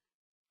message,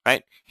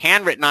 right?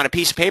 Handwritten on a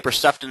piece of paper,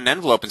 stuffed in an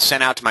envelope and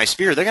sent out to my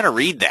sphere. They're going to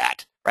read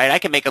that, right? I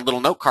can make a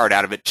little note card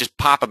out of it, just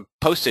pop a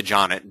postage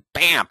on it, and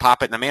bam,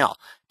 pop it in the mail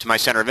to my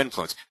center of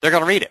influence. They're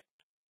going to read it.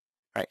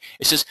 Right.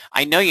 It says,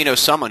 I know you know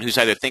someone who's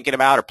either thinking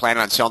about or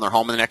planning on selling their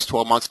home in the next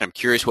 12 months, and I'm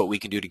curious what we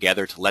can do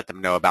together to let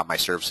them know about my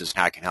services and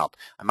how I can help.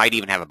 I might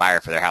even have a buyer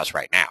for their house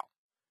right now.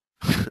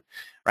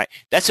 Right.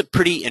 That's a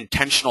pretty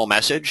intentional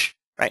message.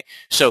 Right.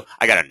 So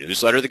I got a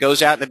newsletter that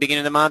goes out in the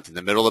beginning of the month. In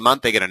the middle of the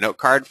month, they get a note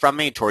card from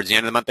me. Towards the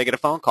end of the month, they get a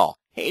phone call.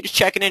 Hey, just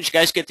checking in. Did you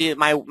guys get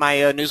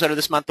my newsletter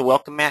this month, the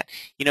welcome mat?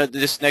 You know,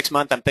 this next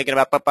month, I'm thinking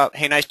about,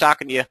 hey, nice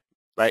talking to you.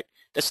 Right.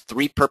 That's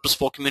 3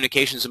 purposeful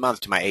communications a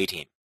month to my A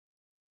team.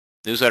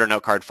 Newsletter,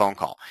 note card, phone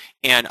call.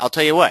 And I'll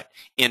tell you what,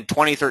 in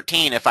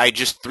 2013, if I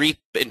just 3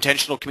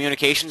 intentional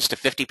communications to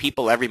 50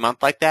 people every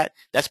month like that,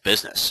 that's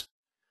business.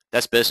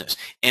 That's business.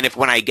 And if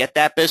when I get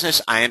that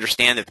business, I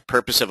understand that the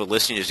purpose of a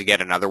listing is to get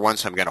another one,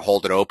 so I'm going to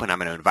hold it open. I'm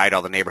going to invite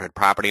all the neighborhood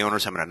property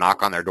owners. I'm going to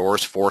knock on their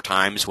doors 4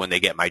 times when they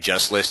get my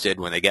just listed,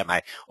 when they get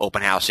my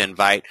open house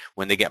invite,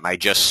 when they get my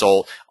just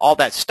sold, all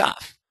that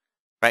stuff.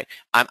 Right?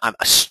 I'm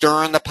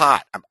stirring the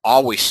pot. I'm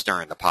always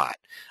stirring the pot.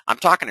 I'm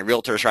talking to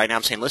realtors right now.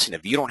 I'm saying, listen,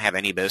 if you don't have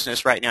any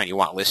business right now and you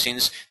want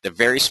listings, the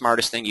very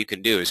smartest thing you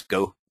can do is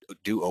go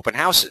do open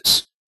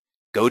houses.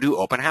 Go do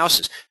open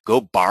houses.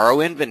 Go borrow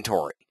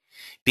inventory.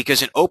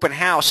 Because an open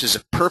house is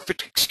a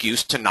perfect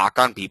excuse to knock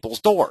on people's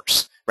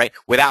doors, right,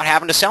 without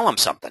having to sell them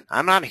something.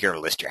 I'm not here to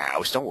list your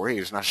house. Don't worry.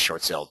 There's not a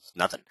short sale. It's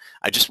nothing.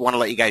 I just want to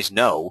let you guys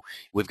know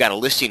we've got a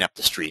listing up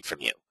the street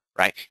from you.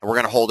 Right? And we're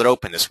going to hold it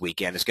open this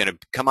weekend. It's going to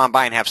come on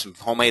by and have some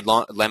homemade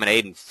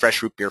lemonade and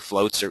fresh root beer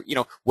floats or, you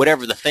know,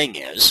 whatever the thing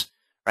is.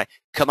 Right?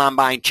 Come on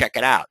by and check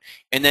it out.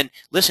 And then,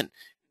 listen,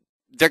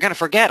 they're going to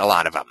forget a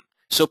lot of them.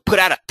 So put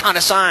out a ton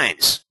of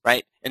signs.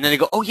 Right? And then they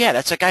go, oh, yeah,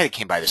 that's that guy that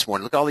came by this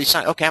morning. Look at all these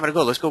signs. Okay, I'm going to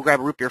go. Let's go grab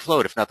a root beer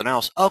float if nothing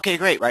else. Okay,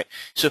 great. Right?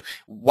 So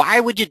why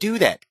would you do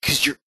that?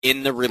 Because you're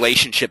in the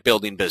relationship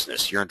building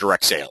business. You're in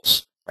direct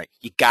sales. Right?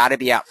 You got to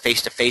be out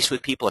face-to-face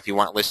with people if you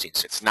want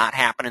listings. It's not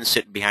happening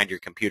sitting behind your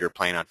computer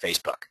playing on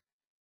Facebook.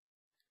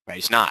 Right?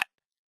 It's not.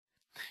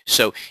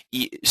 So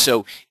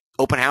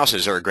open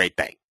houses are a great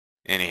thing.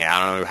 Anyhow,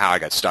 I don't know how I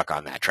got stuck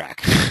on that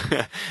track.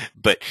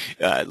 But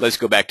let's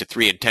go back to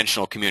 3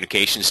 intentional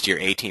communications to your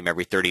A-team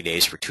every 30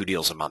 days for 2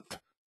 deals a month.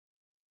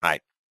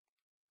 Right?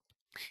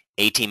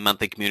 A-team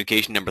monthly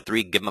communication number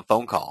 3, give them a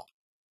phone call.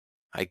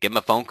 Right? Give them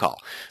a phone call.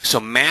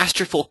 So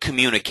masterful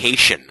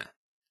communication.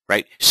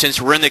 Right? Since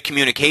we're in the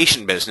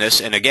communication business,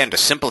 and again, to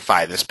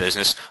simplify this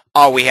business,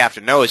 all we have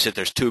to know is that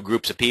there's 2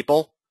 groups of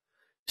people,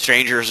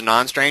 strangers and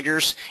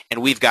non-strangers,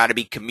 and we've got to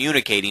be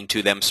communicating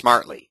to them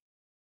smartly.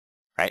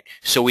 Right?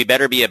 So we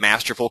better be a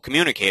masterful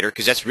communicator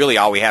because that's really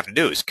all we have to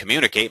do is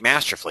communicate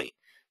masterfully.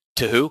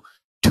 To who?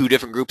 2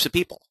 different groups of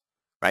people.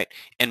 Right?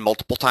 And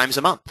multiple times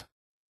a month.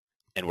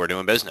 And we're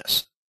doing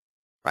business.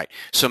 Right?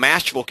 So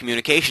masterful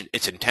communication,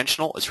 it's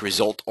intentional, it's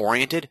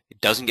result-oriented,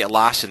 it doesn't get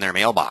lost in their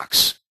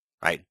mailbox.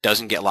 Right?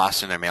 Doesn't get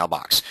lost in their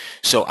mailbox.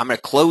 So I'm going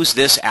to close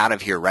this out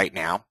of here right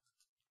now.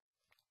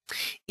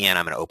 And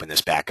I'm going to open this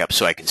back up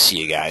so I can see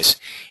you guys.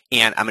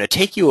 And I'm going to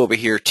take you over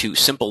here to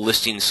Simple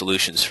Listing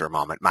Solutions for a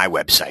moment, my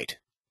website.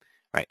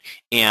 Right?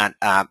 And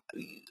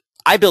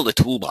I build a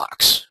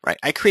toolbox. Right?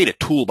 I create a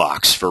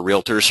toolbox for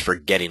realtors for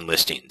getting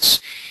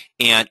listings.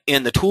 And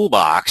in the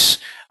toolbox,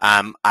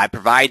 I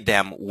provide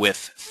them with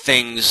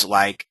things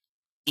like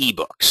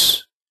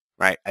ebooks.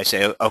 Right? I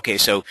say, okay,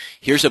 so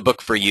here's a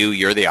book for you.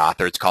 You're the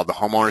author. It's called The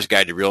Homeowner's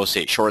Guide to Real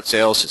Estate Short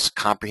Sales. It's a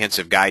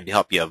comprehensive guide to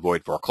help you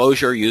avoid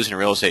foreclosure using a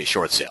real estate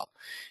short sale.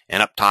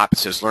 And up top it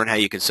says, learn how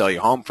you can sell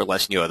your home for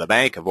less than you owe the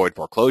bank, avoid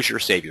foreclosure,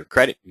 save your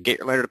credit, and get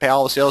your lender to pay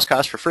all the sales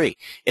costs for free.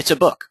 It's a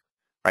book,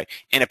 right?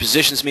 And it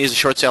positions me as a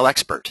short sale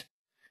expert.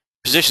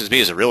 Positions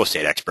me as a real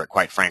estate expert,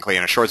 quite frankly,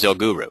 and a short sale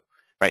guru,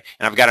 right?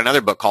 And I've got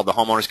another book called The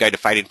Homeowner's Guide to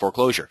Fighting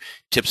Foreclosure,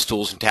 Tips,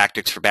 Tools, and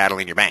Tactics for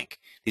Battling Your Bank.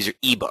 These are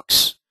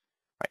ebooks.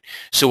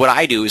 So what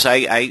I do is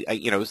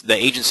the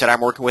agents that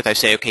I'm working with, I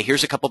say, okay,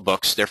 here's a couple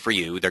books. They're for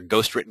you. They're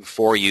ghostwritten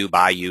for you,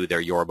 by you.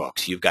 They're your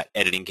books. You've got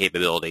editing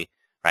capability,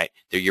 right?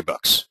 They're your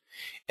books.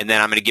 And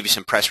then I'm going to give you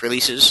some press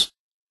releases,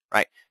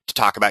 right, to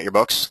talk about your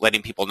books,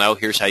 letting people know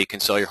here's how you can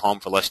sell your home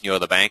for less than you owe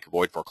the bank,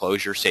 avoid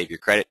foreclosure, save your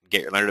credit, and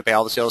get your lender to pay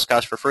all the sales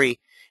costs for free.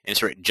 And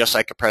it's written just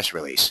like a press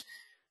release,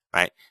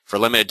 right? For a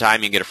limited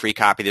time, you can get a free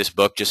copy of this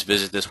book. Just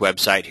visit this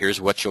website. Here's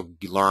what you'll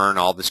learn,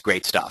 all this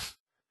great stuff,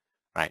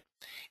 right?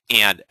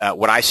 And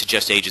what I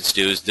suggest agents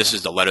do is this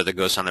is the letter that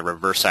goes on the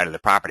reverse side of the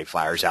property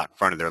flyers out in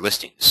front of their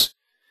listings.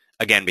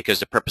 Again, because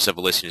the purpose of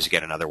a listing is to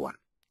get another one,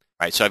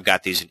 right? So I've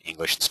got these in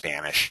English and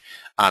Spanish.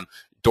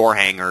 Door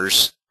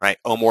hangers, right?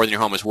 Owe more than your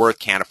home is worth,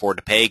 can't afford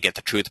to pay, get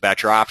the truth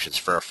about your options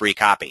for a free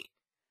copy,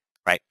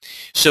 right?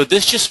 So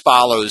this just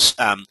follows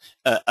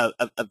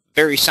a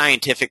very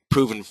scientific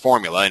proven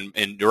formula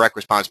in direct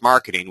response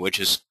marketing, which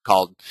is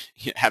called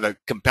have a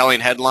compelling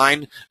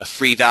headline, a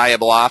free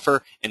valuable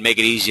offer, and make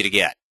it easy to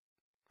get.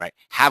 Right?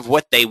 Have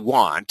what they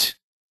want,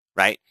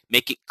 right?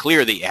 Make it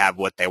clear that you have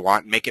what they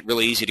want. Make it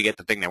really easy to get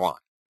the thing they want,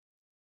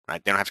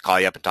 right? They don't have to call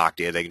you up and talk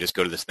to you. They can just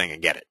go to this thing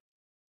and get it.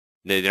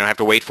 They don't have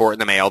to wait for it in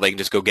the mail. They can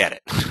just go get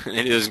it.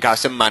 It doesn't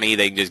cost them money.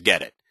 They can just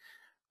get it,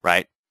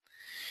 right?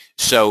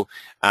 So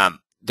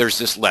there's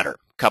this letter,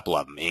 a couple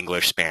of them,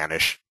 English,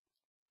 Spanish,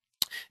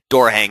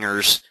 door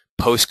hangers,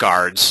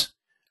 postcards,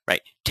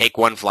 right? Take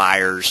one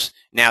flyers.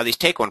 Now these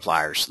take one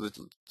flyers, let's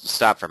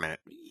stop for a minute.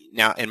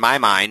 Now in my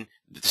mind,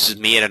 this is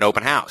me at an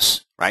open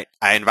house, right?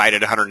 I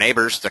invited 100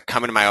 neighbors. They're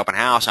coming to my open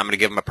house. I'm going to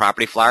give them a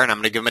property flyer, and I'm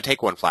going to give them a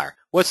take one flyer.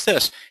 What's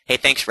this? Hey,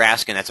 thanks for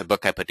asking. That's a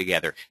book I put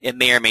together. It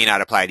may or may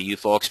not apply to you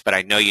folks, but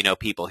I know you know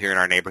people here in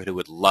our neighborhood who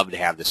would love to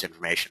have this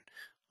information.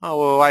 Oh,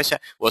 well, I said,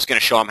 well, it's going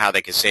to show them how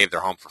they can save their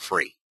home for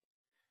free,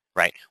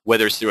 right?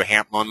 Whether it's through a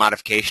HARP loan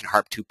modification,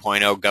 HARP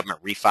 2.0,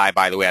 government refi.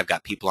 By the way, I've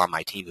got people on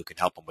my team who can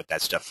help them with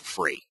that stuff for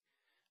free.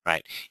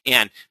 Right.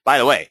 And by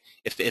the way,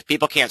 if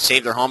people can't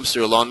save their homes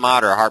through a loan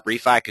mod or a HARP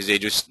refi because they're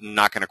just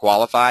not going to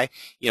qualify,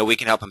 we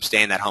can help them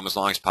stay in that home as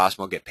long as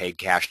possible and get paid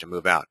cash to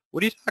move out.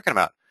 What are you talking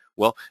about?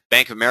 Well,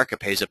 Bank of America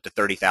pays up to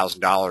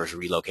 $30,000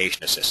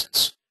 relocation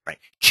assistance. Right.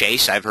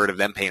 Chase, I've heard of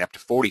them paying up to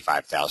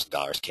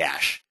 $45,000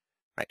 cash.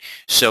 Right.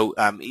 So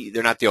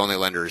they're not the only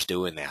lenders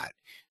doing that.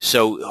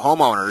 So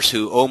homeowners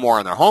who owe more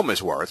than their home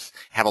is worth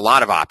have a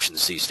lot of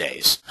options these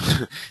days.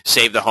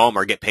 Save the home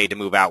or get paid to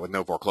move out with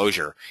no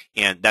foreclosure.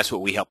 And that's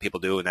what we help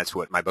people do, and that's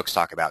what my books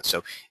talk about.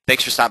 So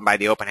thanks for stopping by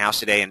the open house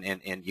today,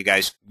 and you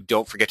guys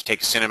don't forget to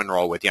take a cinnamon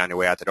roll with you on your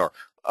way out the door.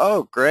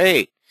 Oh,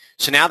 great.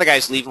 So now the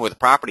guy's leaving with a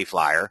property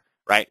flyer,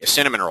 right, a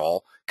cinnamon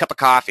roll, cup of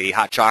coffee,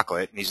 hot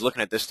chocolate, and he's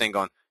looking at this thing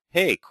going,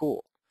 hey,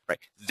 cool. Right?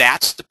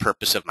 That's the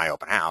purpose of my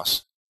open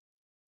house.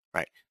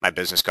 Right? My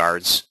business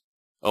cards.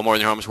 Owe more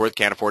than your home is worth,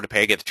 can't afford to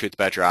pay, get the truth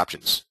about your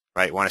options.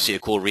 Right? Want to see a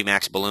cool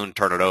Remax balloon,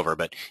 turn it over.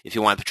 But if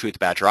you want the truth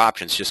about your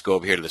options, just go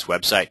over here to this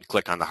website and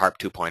click on the HARP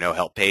 2.0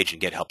 help page and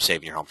get help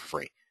saving your home for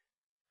free.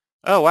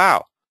 Oh,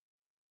 wow.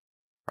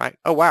 Right?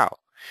 Oh, wow.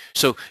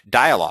 So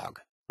dialogue,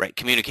 right?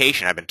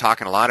 Communication, I've been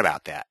talking a lot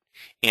about that.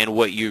 And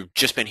what you've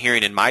just been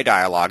hearing in my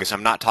dialogue is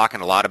I'm not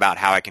talking a lot about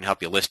how I can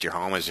help you list your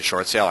home as a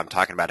short sale. I'm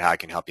talking about how I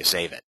can help you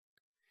save it.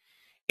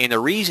 And the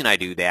reason I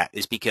do that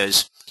is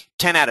because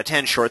 10 out of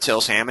 10 short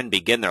sale salesmen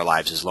begin their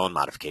lives as loan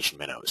modification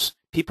minnows.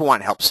 People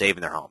want help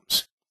saving their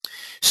homes.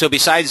 So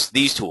besides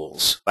these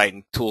tools, right,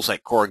 and tools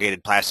like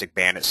corrugated plastic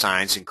bandit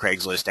signs and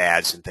Craigslist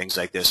ads and things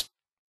like this,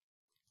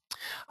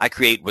 I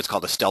create what's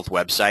called a stealth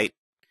website,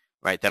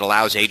 right, that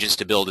allows agents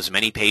to build as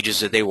many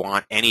pages as they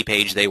want, any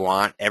page they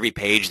want. Every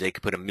page they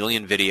could put 1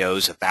 million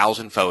videos,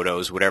 1,000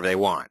 photos, whatever they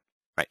want,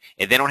 right?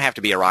 And they don't have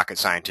to be a rocket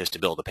scientist to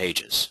build the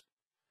pages.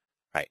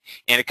 Right,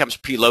 and it comes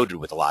preloaded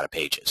with a lot of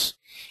pages.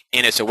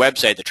 And it's a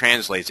website that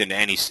translates into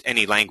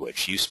any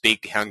language. You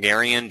speak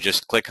Hungarian,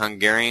 just click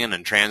Hungarian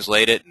and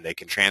translate it, and they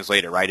can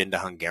translate it right into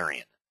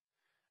Hungarian.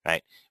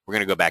 Right? We're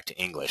going to go back to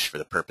English for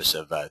the purpose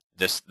of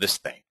this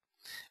thing.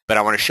 But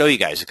I want to show you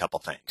guys a couple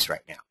things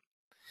right now.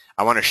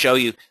 I want to show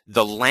you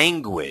the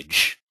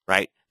language,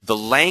 right? The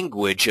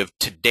language of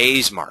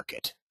today's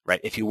market,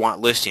 right? If you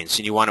want listings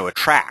and you want to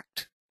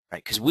attract,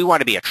 right? Because we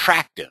want to be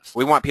attractive.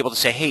 We want people to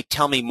say, hey,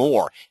 tell me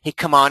more. Hey,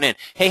 come on in.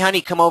 Hey, honey,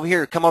 come over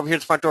here. Come over here to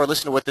the front door.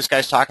 Listen to what this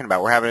guy's talking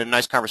about. We're having a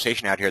nice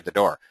conversation out here at the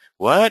door.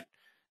 What?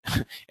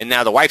 And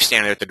now the wife's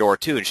standing there at the door,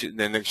 too. And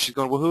then she's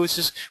going, well, who is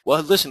this?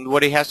 Well, listen to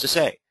what he has to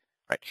say.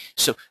 Right?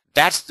 So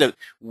that's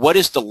what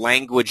is the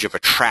language of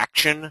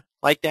attraction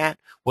like that?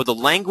 Well, the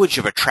language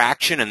of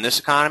attraction in this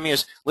economy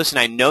is, listen,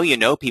 I know you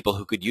know people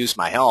who could use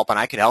my help, and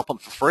I could help them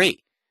for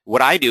free.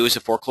 What I do as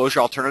a foreclosure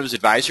alternatives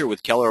advisor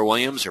with Keller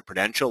Williams or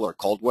Prudential or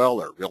Coldwell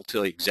or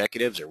Realty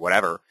Executives or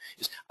whatever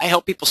is I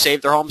help people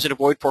save their homes and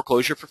avoid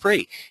foreclosure for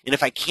free. And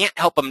if I can't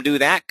help them do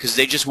that because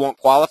they just won't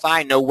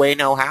qualify, no way,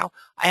 no how,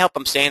 I help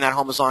them stay in that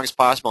home as long as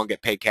possible and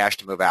get paid cash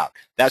to move out.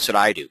 That's what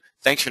I do.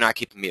 Thanks for not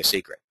keeping me a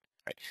secret.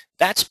 Right?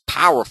 That's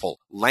powerful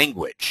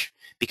language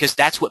because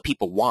that's what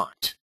people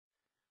want.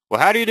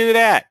 Well, how do you do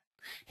that?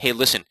 Hey,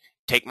 listen.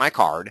 Take my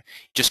card,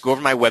 just go over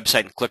to my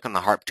website and click on the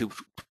HARP 2.0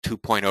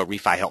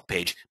 refi help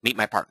page, meet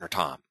my partner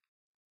Tom.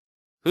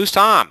 Who's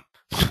Tom?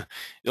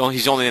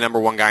 He's only the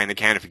 #1 guy in the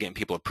Canada for getting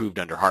people approved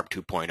under HARP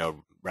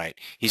 2.0, right?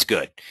 He's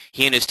good.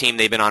 He and his team,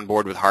 they've been on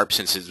board with HARP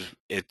since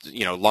it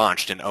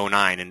launched in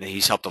 '09, and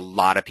he's helped a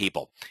lot of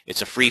people.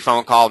 It's a free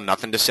phone call,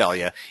 nothing to sell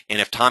you. And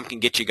if Tom can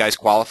get you guys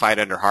qualified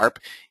under HARP,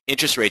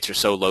 interest rates are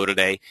so low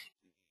today,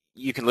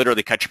 you can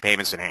literally cut your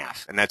payments in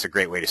half, and that's a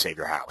great way to save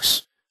your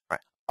house. Right?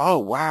 Oh,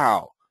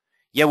 wow.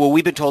 Yeah, well,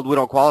 we've been told we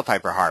don't qualify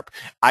for HARP.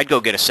 I'd go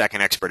get a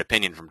second expert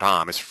opinion from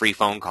Tom. It's a free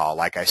phone call,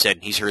 like I said,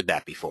 and he's heard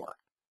that before.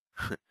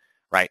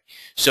 Right?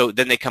 So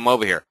then they come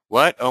over here.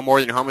 What? Oh, more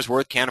than your home is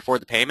worth? Can't afford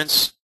the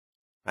payments?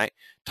 Right?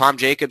 Tom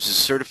Jacobs is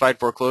a certified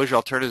foreclosure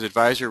alternatives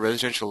advisor,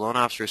 residential loan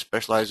officer,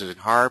 specializes in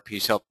HARP.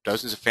 He's helped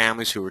dozens of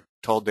families who were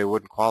told they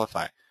wouldn't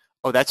qualify.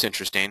 Oh, that's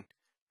interesting.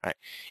 Right?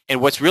 And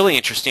what's really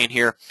interesting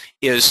here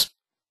is,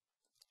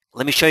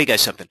 let me show you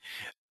guys something.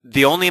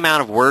 The only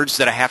amount of words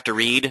that I have to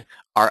read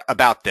are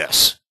about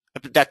this.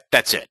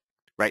 That's it.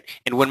 Right?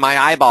 And when my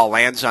eyeball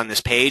lands on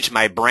this page,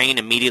 my brain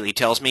immediately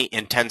tells me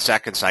in 10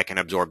 seconds I can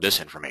absorb this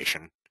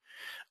information.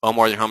 Oh,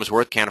 more than home is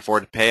worth, can't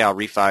afford to pay, I'll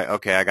refi.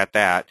 Okay, I got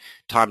that.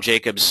 Tom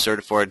Jacobs,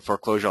 certified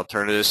foreclosure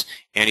alternatives,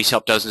 and he's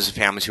helped dozens of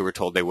families who were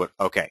told they would.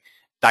 Okay,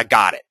 I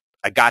got it.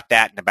 I got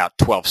that in about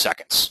 12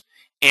 seconds.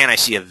 And I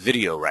see a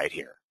video right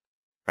here.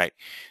 Right?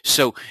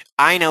 So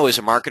I know as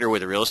a marketer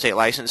with a real estate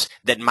license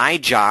that my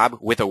job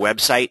with a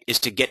website is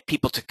to get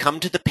people to come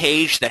to the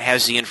page that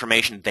has the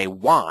information they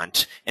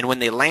want, and when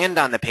they land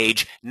on the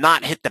page,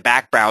 not hit the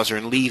back browser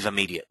and leave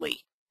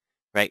immediately.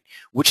 Right?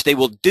 Which they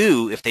will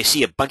do if they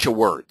see a bunch of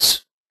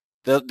words.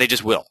 They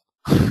just will.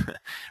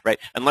 Right?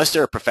 Unless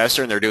they're a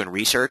professor and they're doing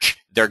research,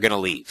 they're going to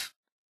leave.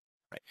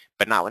 Right?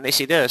 But not when they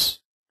see this.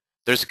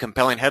 There's a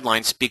compelling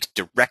headline, speaks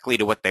directly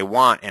to what they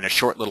want, and a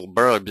short little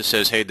blurb that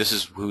says, hey, this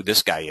is who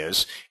this guy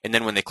is. And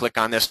then when they click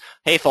on this,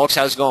 hey, folks,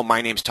 how's it going?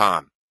 My name's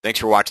Tom. Thanks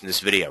for watching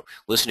this video.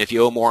 Listen, if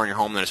you owe more on your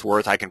home than it's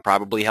worth, I can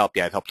probably help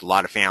you. I've helped a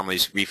lot of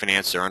families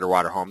refinance their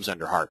underwater homes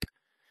under HARP.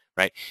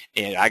 Right?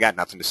 And I got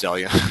nothing to sell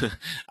you.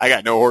 I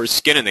got no horse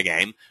skin in the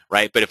game.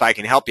 Right? But if I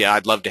can help you,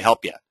 I'd love to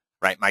help you.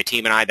 Right? My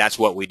team and I, that's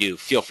what we do.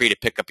 Feel free to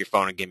pick up your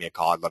phone and give me a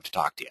call. I'd love to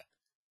talk to you.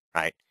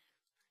 Right?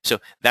 So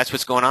that's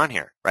what's going on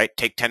here, right?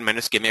 Take 10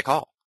 minutes, give me a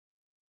call.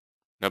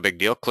 No big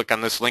deal. Click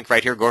on this link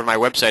right here. Go to my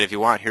website if you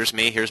want. Here's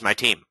me. Here's my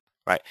team,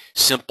 right?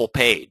 Simple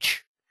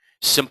page.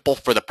 Simple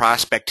for the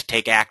prospect to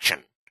take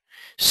action.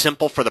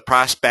 Simple for the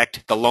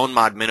prospect, the loan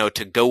mod minnow,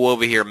 to go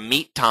over here,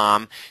 meet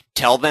Tom,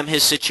 tell them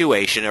his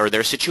situation or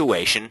their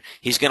situation.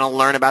 He's going to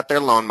learn about their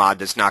loan mod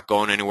that's not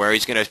going anywhere.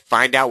 He's going to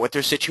find out what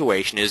their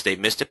situation is. They've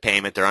missed a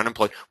payment. They're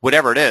unemployed,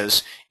 whatever it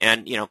is.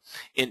 And,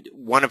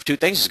 one of two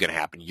things is going to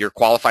happen. You're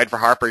qualified for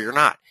HARP or you're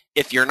not.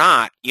 If you're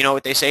not, you know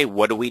what they say?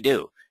 What do we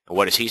do? And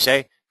what does he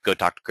say? Go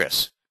talk to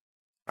Chris.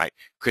 Right?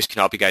 Chris can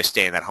help you guys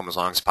stay in that home as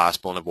long as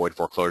possible and avoid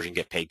foreclosure and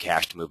get paid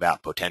cash to move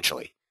out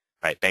potentially.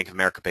 Right? Bank of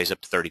America pays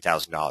up to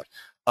 $30,000.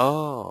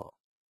 Oh,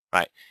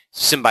 right.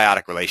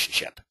 Symbiotic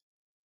relationship.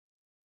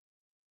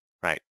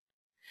 Right.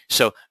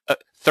 So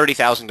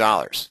 $30,000.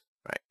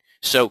 Right.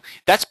 So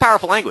that's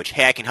powerful language.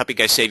 Hey, I can help you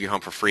guys save your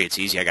home for free. It's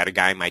easy. I got a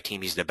guy in my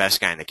team. He's the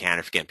best guy in the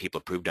Canada for getting people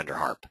approved under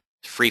HARP.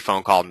 Free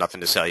phone call,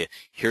 nothing to sell you.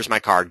 Here's my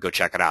card. Go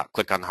check it out.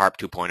 Click on the HARP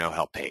 2.0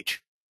 help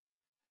page.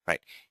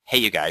 Right. Hey,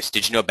 you guys,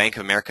 did you know Bank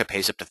of America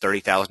pays up to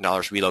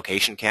 $30,000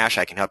 relocation cash?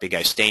 I can help you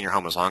guys stay in your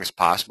home as long as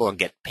possible and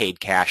get paid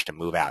cash to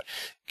move out.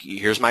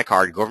 Here's my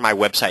card. Go over to my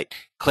website.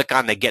 Click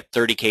on the Get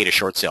 30K to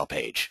Short Sale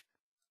page.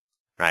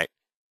 Right?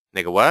 And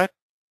they go, what?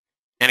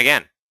 And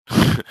again,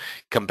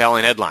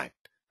 compelling headline.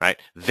 Right?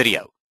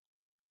 Video.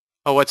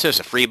 Oh, what's this?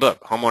 A free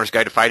book. Homeowner's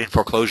Guide to Fighting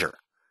Foreclosure.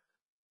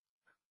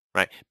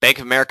 Right? Bank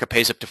of America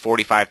pays up to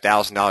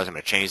 $45,000. I'm going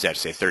to change that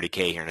to say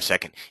 $30K here in a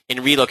second.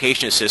 In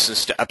relocation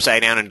assistance to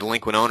upside down and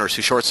delinquent owners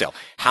who short sale.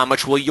 How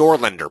much will your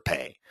lender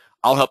pay?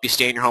 I'll help you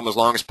stay in your home as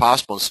long as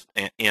possible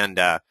and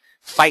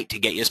fight to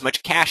get you as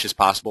much cash as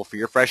possible for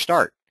your fresh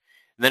start.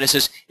 And then it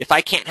says, if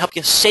I can't help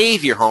you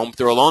save your home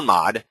through a loan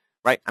mod,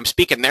 right? I'm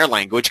speaking their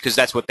language because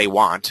that's what they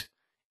want,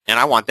 and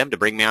I want them to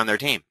bring me on their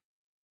team.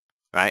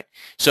 Right?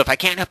 So if I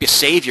can't help you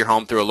save your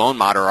home through a loan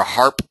mod or a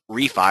HARP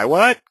refi,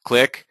 what?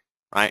 Click.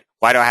 Right?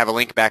 Why do I have a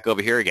link back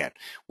over here again?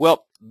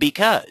 Well,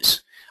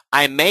 because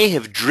I may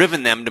have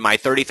driven them to my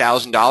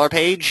 $30,000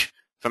 page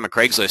from a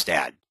Craigslist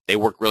ad. They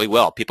work really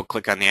well. People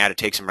click on the ad, it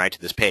takes them right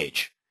to this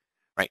page.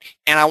 Right?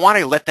 And I want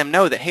to let them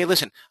know that, hey,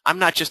 listen, I'm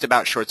not just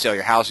about short sale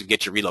your house and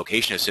get your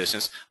relocation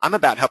assistance. I'm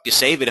about help you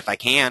save it if I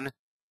can.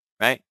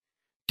 Right?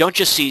 Don't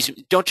just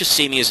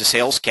see me as a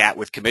sales cat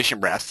with commission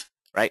breath.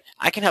 Right?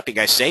 I can help you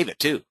guys save it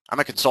too. I'm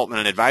a consultant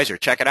and advisor.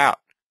 Check it out.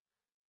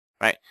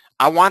 Right?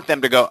 I want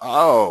them to go,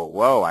 oh,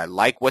 whoa, I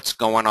like what's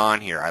going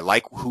on here. I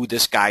like who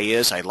this guy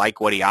is. I like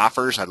what he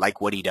offers. I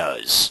like what he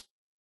does.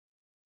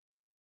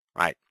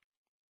 Right?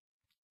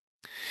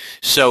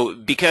 So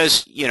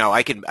because,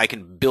 I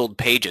can build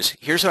pages.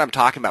 Here's what I'm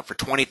talking about. For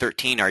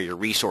 2013, are your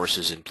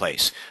resources in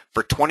place?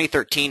 For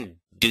 2013,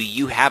 do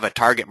you have a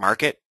target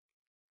market?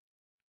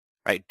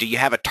 Right? Do you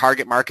have a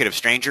target market of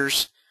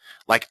strangers?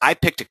 Like I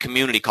picked a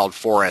community called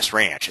 4S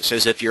Ranch. It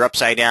says if you're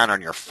upside down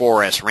on your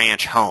 4S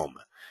Ranch home,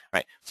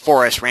 right?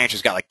 Forest Ranch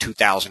has got like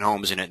 2,000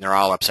 homes in it, and they're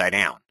all upside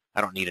down.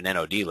 I don't need an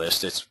NOD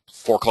list. It's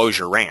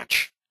foreclosure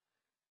ranch,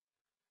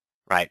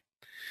 right?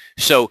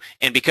 So,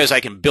 and because I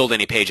can build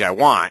any page I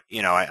want,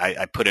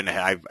 I put in,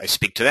 I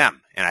speak to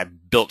them, and I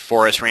built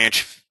Forest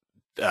Ranch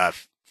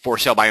for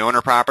sale by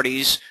owner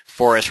properties,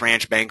 Forest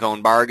Ranch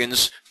bank-owned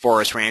bargains,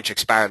 Forest Ranch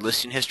expired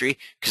listing history,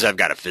 because I've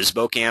got a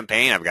FSBO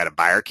campaign, I've got a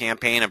buyer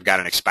campaign, I've got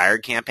an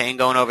expired campaign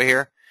going over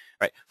here,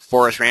 right?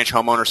 Forest Ranch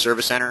Homeowner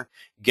Service Center,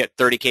 get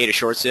 30K to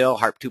short sale,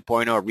 HARP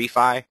 2.0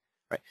 refi,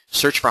 right?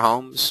 Search for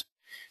homes.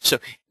 So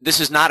this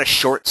is not a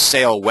short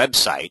sale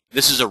website.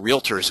 This is a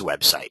realtor's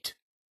website,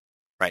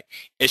 right?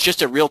 It's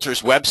just a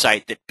realtor's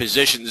website that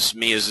positions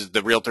me as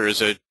the realtor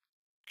as a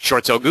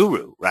short sale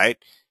guru, right?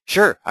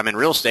 Sure, I'm in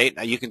real estate.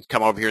 You can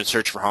come over here and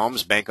search for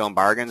homes, bank-owned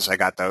bargains. I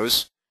got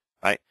those,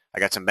 right? I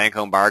got some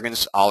bank-owned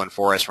bargains all in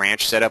Forest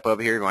Ranch set up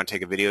over here. You want to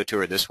take a video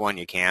tour of this one,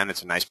 you can.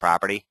 It's a nice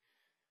property,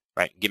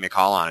 right? Give me a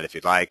call on it if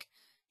you'd like.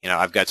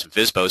 I've got some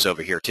FSBOs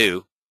over here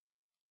too,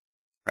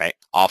 right?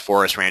 All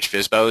Forest Ranch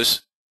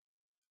FSBOs,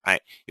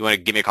 right? You want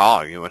to give me a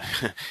call. You want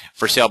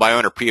for sale by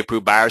owner,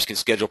 pre-approved buyers can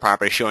schedule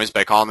property showings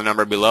by calling the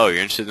number below.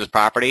 You're interested in this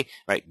property,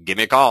 right? Give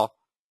me a call.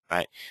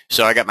 Right.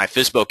 So I got my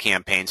FSBO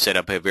campaign set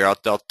up over here. I'll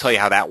tell you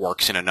how that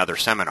works in another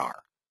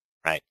seminar.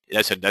 Right.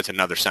 That's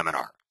another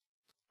seminar.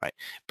 Right.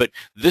 But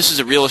this is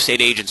a real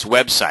estate agent's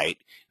website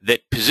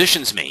that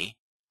positions me,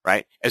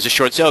 right, as a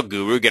short sale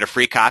guru. Get a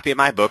free copy of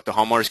my book, The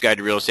Homeowner's Guide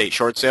to Real Estate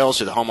Short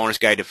Sales, or The Homeowner's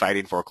Guide to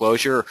Fighting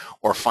Foreclosure,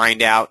 or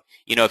find out,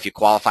 if you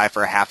qualify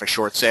for a half a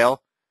short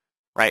sale.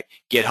 Right?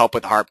 Get help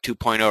with the HARP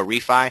 2.0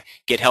 refi.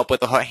 Get help with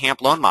the HAMP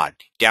loan mod.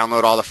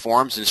 Download all the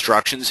forms,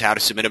 instructions, how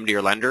to submit them to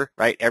your lender.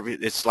 Right?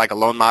 It's like a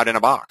loan mod in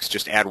a box.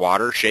 Just add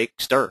water, shake,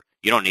 stir.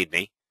 You don't need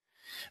me.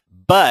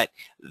 But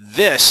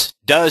this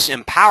does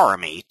empower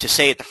me to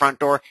say at the front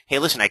door, hey,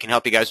 listen, I can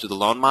help you guys with the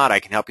loan mod. I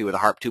can help you with a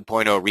HARP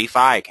 2.0 refi.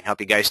 I can help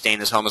you guys stay in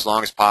this home as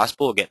long as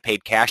possible, get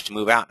paid cash to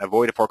move out and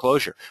avoid a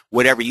foreclosure.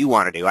 Whatever you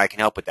want to do, I can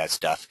help with that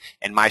stuff,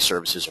 and my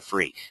services are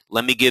free.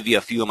 Let me give you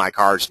a few of my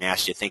cards and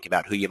ask you to think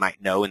about who you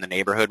might know in the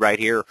neighborhood right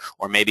here,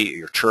 or maybe at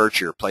your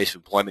church or your place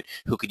of employment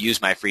who could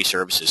use my free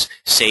services,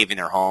 saving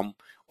their home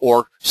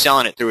or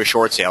selling it through a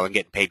short sale and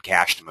getting paid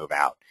cash to move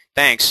out.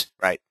 Thanks,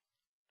 right?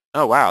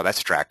 Oh, wow,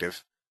 that's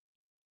attractive.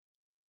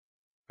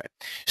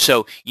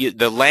 So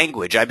the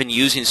language, I've been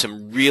using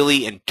some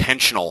really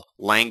intentional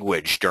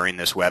language during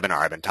this webinar.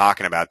 I've been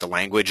talking about the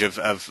language of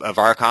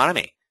our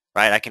economy,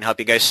 right? I can help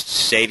you guys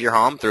save your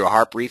home through a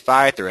HARP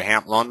refi, through a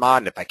HAMP loan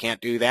mod, and if I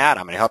can't do that,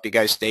 I'm going to help you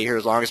guys stay here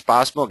as long as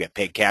possible, get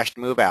paid cash to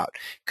move out,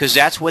 because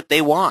that's what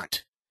they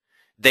want.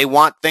 They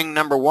want thing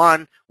number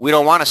one, we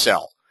don't want to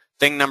sell.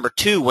 Thing number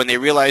two, when they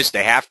realize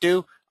they have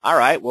to, all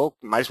right, well,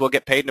 might as well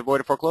get paid and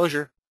avoid a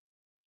foreclosure.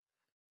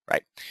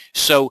 Right.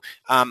 So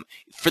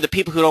for the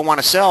people who don't want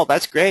to sell,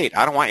 that's great.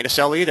 I don't want you to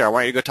sell either. I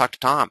want you to go talk to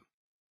Tom.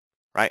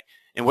 Right.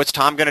 And what's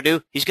Tom going to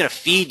do? He's going to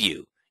feed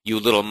you, you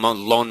little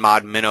loan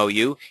mod minnow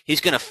you.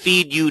 He's going to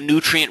feed you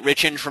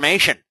nutrient-rich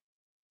information.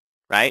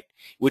 Right.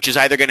 Which is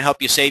either going to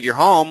help you save your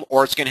home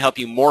or it's going to help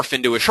you morph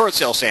into a short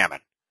sale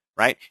salmon.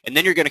 Right. And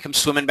then you're going to come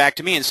swimming back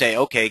to me and say,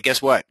 okay,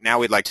 guess what? Now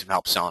we'd like some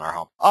help selling our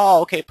home.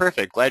 Oh, okay,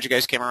 perfect. Glad you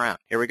guys came around.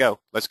 Here we go.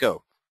 Let's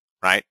go.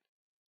 Right.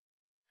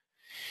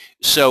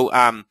 So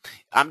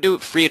I'm doing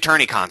free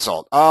attorney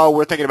consult. Oh,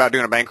 we're thinking about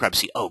doing a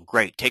bankruptcy. Oh,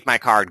 great. Take my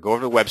card. Go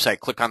over to the website.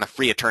 Click on the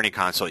free attorney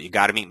consult. You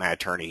got to meet my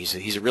attorney.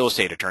 He's a real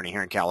estate attorney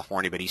here in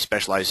California, but he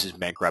specializes in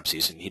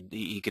bankruptcies, and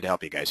he could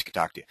help you guys. He could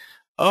talk to you.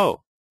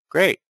 Oh,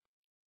 great.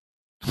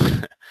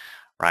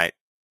 Right.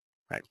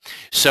 Right.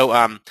 So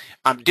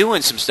I'm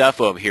doing some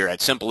stuff over here at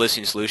Simple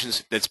Listing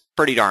Solutions that's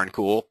pretty darn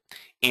cool.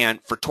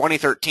 And for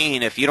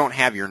 2013, if you don't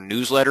have your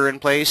newsletter in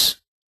place,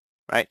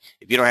 right?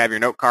 If you don't have your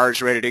note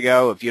cards ready to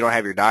go, if you don't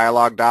have your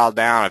dialogue dialed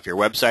down, if your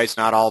website's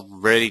not all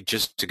ready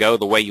just to go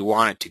the way you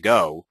want it to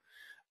go,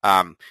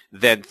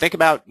 then think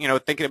about,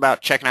 thinking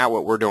about checking out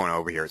what we're doing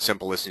over here at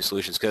Simple Listing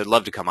Solutions, because I'd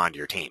love to come onto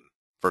your team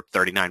for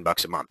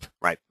 $39 a month,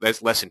 right?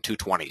 That's less than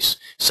 $220s.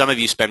 Some of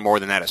you spend more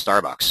than that at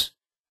Starbucks,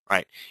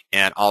 right?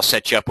 And I'll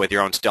set you up with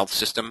your own stealth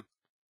system,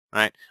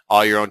 right?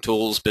 All your own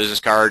tools, business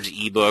cards,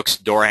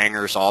 ebooks, door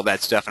hangers, all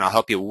that stuff, and I'll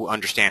help you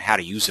understand how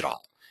to use it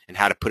all and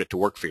how to put it to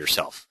work for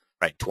yourself.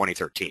 Right,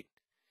 2013,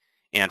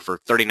 and for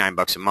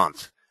 $39 a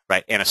month,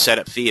 right, and a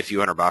setup fee, a few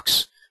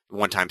 $100,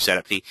 one-time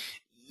setup fee.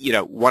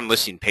 One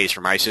listing pays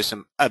for my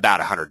system about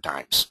 100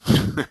 times,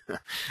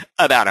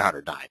 about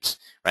 100 times,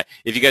 right?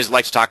 If you guys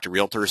like to talk to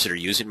realtors that are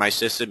using my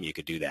system, you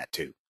could do that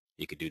too.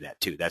 You could do that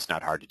too. That's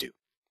not hard to do.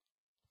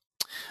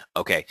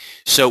 Okay,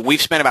 so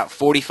we've spent about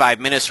 45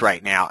 minutes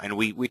right now, and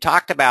we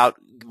talked about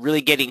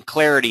really getting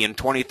clarity in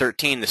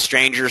 2013, the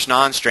strangers,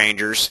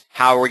 non-strangers,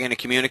 how are we going to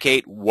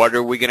communicate, what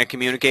are we going to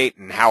communicate,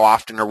 and how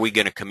often are we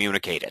going to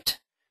communicate it,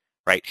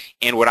 right?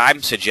 And what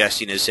I'm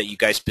suggesting is that you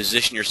guys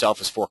position yourself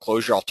as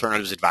foreclosure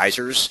alternatives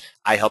advisors.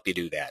 I help you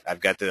do that.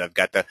 I've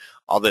got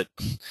all the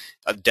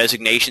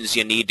designations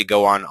you need to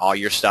go on all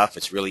your stuff.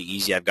 It's really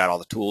easy. I've got all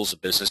the tools, the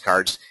business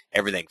cards,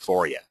 everything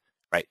for you,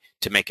 right,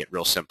 to make it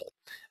real simple.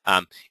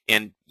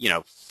 And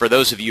for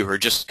those of you who are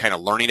just kind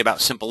of learning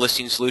about simple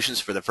listing solutions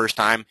for the first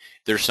time,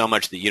 there's so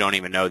much that you don't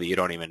even know that you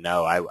don't even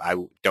know. I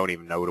don't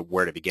even know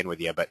where to begin with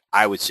you, but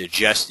I would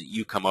suggest that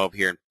you come over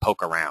here and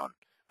poke around,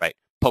 right?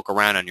 Poke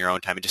around on your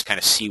own time and just kind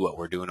of see what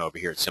we're doing over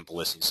here at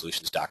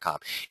simplelistingsolutions.com.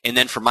 And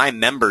then for my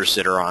members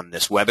that are on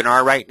this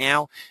webinar right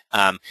now,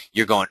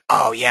 you're going,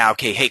 oh yeah,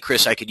 okay, hey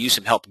Chris, I could use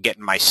some help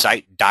getting my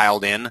site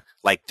dialed in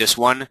like this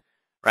one,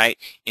 right?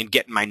 And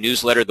getting my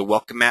newsletter, the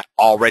Welcome Mat,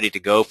 all ready to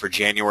go for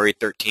January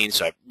 13th.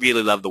 So I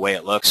really love the way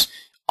it looks.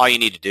 All you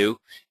need to do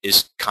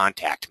is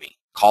contact me.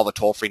 Call the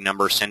toll-free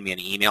number, send me an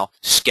email,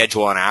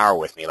 schedule an hour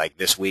with me like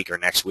this week or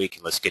next week,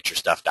 and let's get your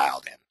stuff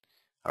dialed in.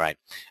 All right.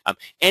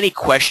 Any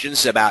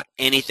questions about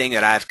anything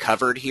that I've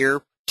covered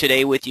here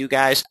today with you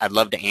guys? I'd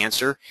love to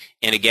answer.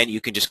 And again,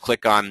 you can just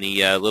click on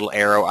the little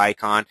arrow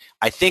icon.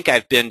 I think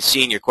I've been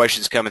seeing your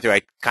questions coming through.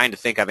 I kind of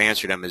think I've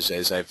answered them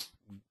as I've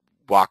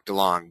walked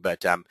along.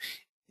 But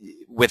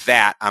with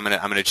that, I'm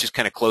gonna just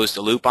kind of close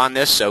the loop on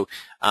this. So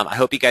I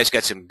hope you guys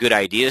got some good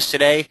ideas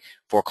today.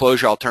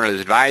 Foreclosure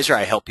Alternatives Advisor,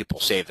 I help people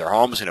save their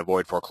homes and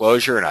avoid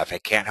foreclosure. And if I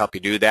can't help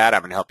you do that,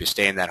 I'm going to help you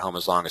stay in that home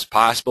as long as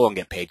possible and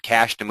get paid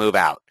cash to move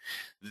out.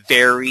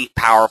 Very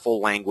powerful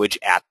language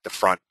at the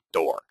front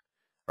door,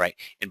 right?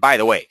 And by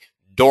the way,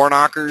 door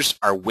knockers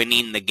are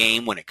winning the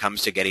game when it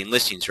comes to getting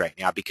listings right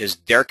now because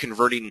they're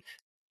converting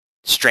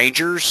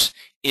strangers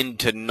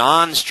into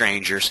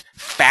non-strangers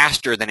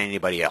faster than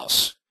anybody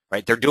else,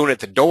 right? They're doing it at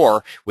the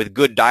door with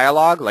good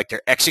dialogue, like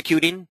they're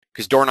executing,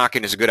 because door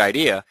knocking is a good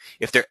idea.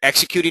 If they're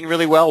executing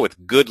really well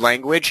with good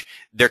language,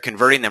 they're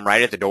converting them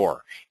right at the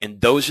door.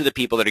 And those are the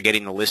people that are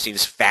getting the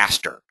listings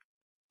faster.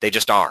 They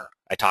just are.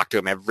 I talk to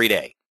them every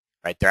day,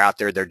 right? They're out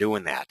there, they're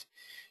doing that.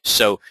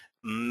 So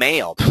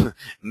mail,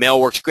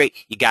 mail works great.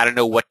 You got to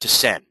know what to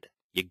send.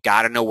 You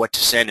got to know what to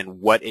send and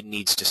what it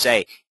needs to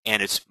say.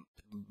 And it's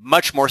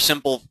much more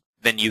simple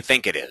than you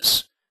think it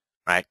is,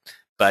 right?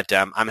 But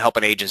I'm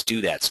helping agents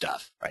do that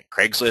stuff, right?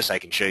 Craigslist, I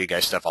can show you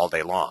guys stuff all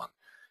day long.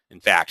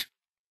 In fact,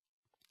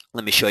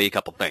 let me show you a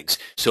couple things.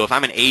 So if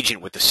I'm an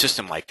agent with a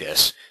system like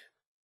this,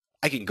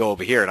 I can go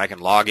over here and I can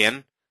log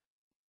in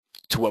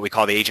to what we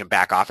call the agent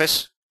back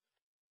office.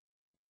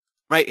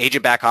 Right,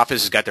 agent back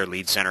office has got their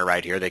lead center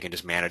right here. They can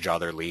just manage all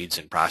their leads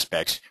and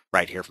prospects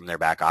right here from their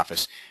back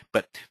office.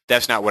 But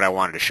that's not what I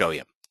wanted to show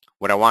you.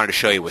 What I wanted to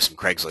show you was some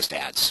Craigslist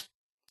ads.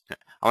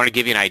 I want to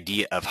give you an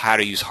idea of how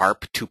to use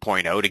HARP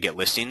 2.0 to get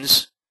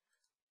listings.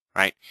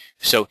 Right,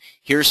 so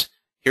here's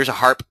a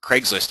HARP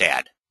Craigslist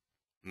ad.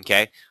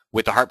 Okay.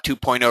 With the HARP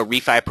 2.0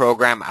 refi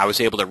program, I was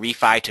able to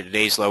refi to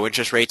today's low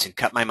interest rates and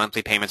cut my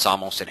monthly payments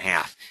almost in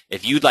half.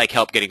 If you'd like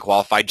help getting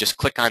qualified, just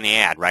click on the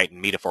ad, right, and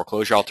meet a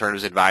foreclosure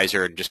alternatives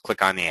advisor and just click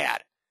on the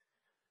ad.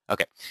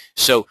 Okay,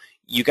 so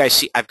you guys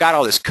see I've got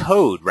all this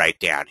code right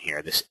down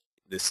here.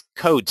 This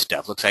code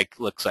stuff looks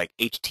like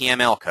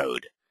HTML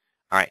code.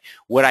 All right,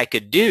 what I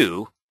could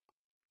do,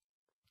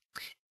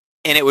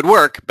 and it would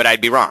work, but I'd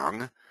be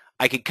wrong.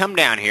 I could come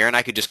down here and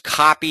I could just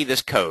copy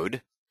this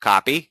code,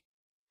 copy.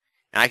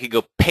 And I could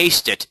go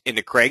paste it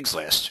into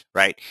Craigslist,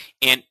 right?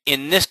 And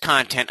in this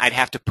content, I'd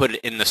have to put it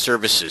in the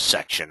services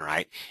section,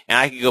 right? And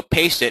I could go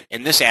paste it,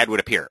 and this ad would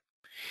appear.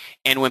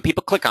 And when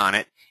people click on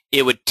it,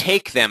 it would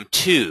take them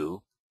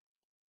to,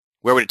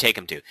 where would it take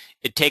them to?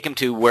 It'd take them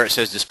to where it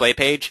says display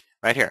page,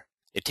 right here.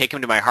 It'd take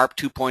them to my HARP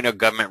 2.0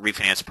 government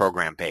refinance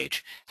program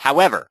page.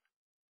 However,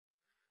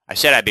 I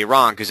said I'd be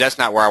wrong because that's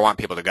not where I want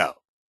people to go,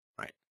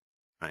 right?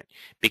 Right?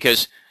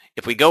 Because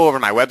if we go over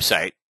to my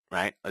website,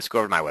 right? Let's go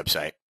over to my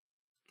website.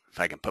 If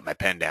I can put my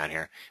pen down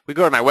here. We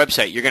go to my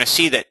website, you're going to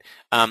see that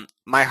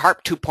my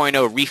HARP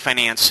 2.0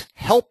 refinance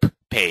help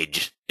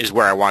page is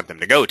where I want them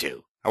to go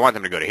to. I want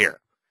them to go to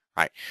here.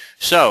 Right.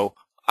 So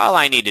all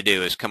I need to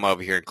do is come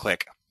over here and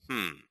click,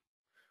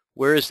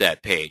 where is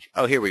that page?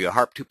 Oh, here we go,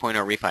 HARP 2.0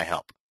 refi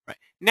help. Right.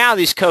 Now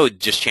these codes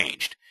just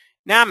changed.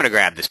 Now I'm going to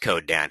grab this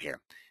code down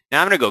here.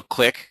 Now I'm going to go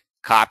click,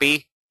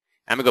 copy.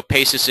 I'm going to go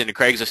paste this into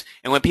Craigslist.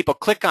 And when people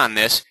click on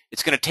this,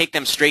 it's going to take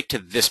them straight to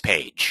this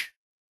page.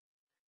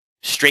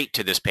 Straight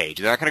to this page.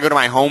 They're not going to go to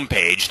my home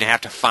page and have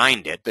to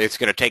find it. It's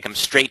going to take them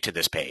straight to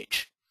this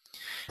page.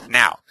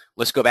 Now,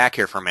 let's go back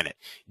here for a minute.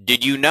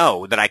 Did you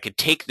know that I could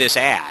take this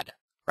ad,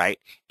 right,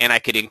 and I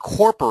could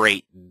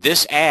incorporate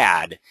this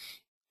ad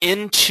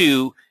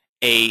into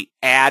a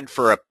ad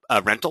for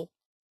a rental,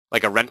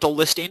 like a rental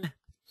listing?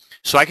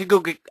 So I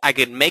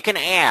could make an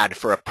ad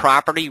for a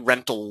property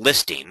rental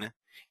listing,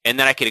 and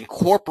then I could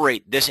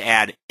incorporate this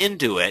ad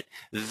into it.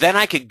 Then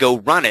I could go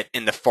run it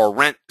in the for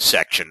rent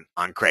section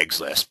on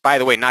Craigslist. By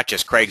the way, not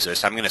just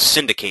Craigslist. I'm going to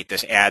syndicate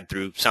this ad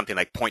through something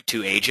like Point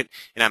 2 Agent,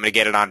 and I'm going to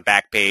get it on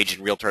Backpage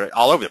and Realtor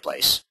all over the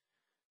place,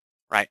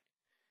 right?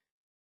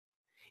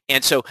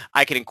 And so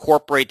I can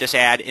incorporate this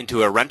ad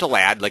into a rental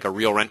ad, like a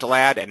real rental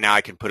ad, and now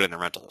I can put it in the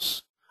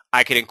rentals.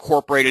 I could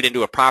incorporate it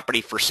into a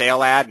property for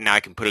sale ad, and now I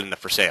can put it in the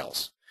for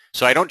sales.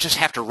 So I don't just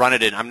have to run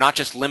it in. I'm not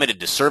just limited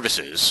to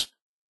services,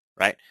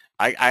 right?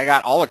 I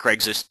got all of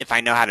Craigslist if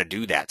I know how to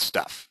do that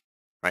stuff,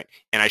 right?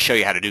 And I show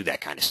you how to do that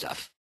kind of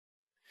stuff.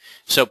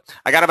 So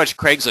I got a bunch of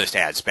Craigslist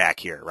ads back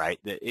here, right,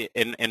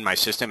 in my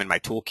system, in my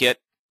toolkit.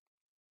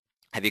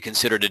 Have you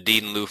considered a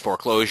deed in lieu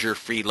foreclosure,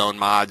 free loan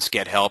mods,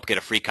 get help, get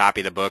a free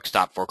copy of the book,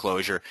 stop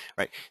foreclosure,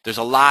 right? There's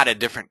a lot of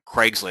different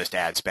Craigslist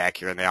ads back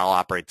here, and they all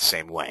operate the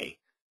same way,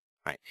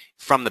 right,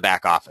 from the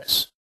back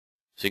office.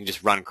 So you can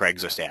just run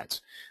Craigslist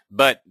ads.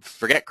 But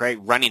forget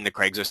running the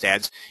Craigslist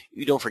ads.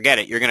 You don't forget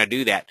it. You're going to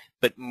do that.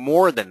 But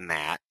more than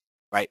that,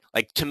 right,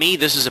 like to me,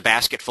 this is a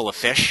basket full of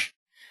fish.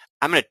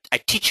 I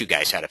teach you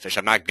guys how to fish.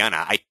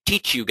 I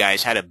teach you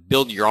guys how to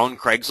build your own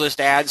Craigslist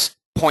ads,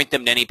 point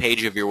them to any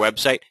page of your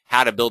website,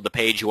 how to build the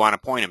page you want to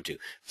point them to.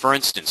 For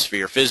instance, for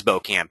your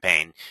FSBO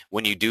campaign,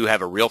 when you do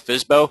have a real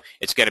FSBO,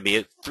 it's going to be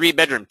a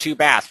 3-bedroom,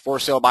 2-bath, for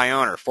sale by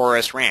owner,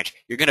 Forest Ranch.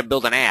 You're going to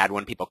build an ad.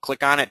 When people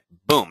click on it,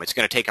 boom, it's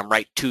going to take them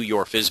right to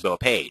your FSBO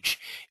page.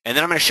 And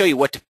then I'm going to show you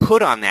what to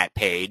put on that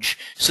page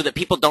so that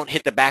people don't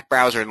hit the back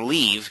browser and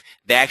leave.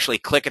 They actually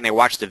click and they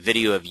watch the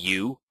video of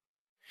you,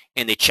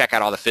 and they check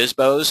out all the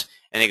FSBOs,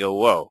 and they go,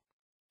 whoa,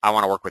 I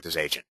want to work with this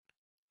agent,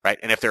 right?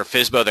 And if they're a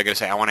FSBO, they're going to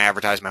say, I want to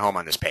advertise my home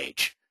on this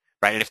page,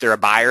 right? And if they're a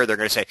buyer, they're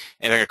going to say,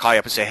 and they're going to call you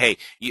up and say, hey,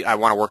 I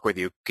want to work with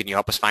you. Can you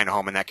help us find a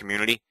home in that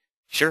community?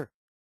 Sure,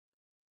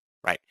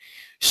 right?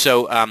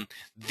 So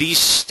these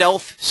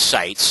stealth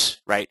sites,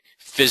 right,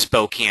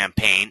 FSBO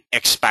campaign,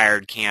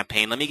 expired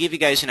campaign, let me give you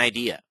guys an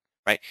idea,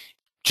 right?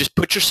 Just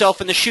put yourself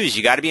in the shoes.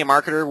 You got to be a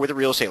marketer with a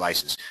real estate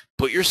license.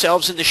 Put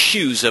yourselves in the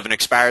shoes of an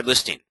expired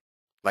listing.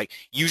 Like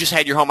you just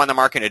had your home on the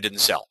market and it didn't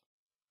sell.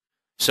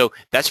 So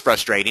that's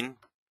frustrating.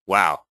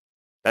 Wow,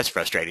 that's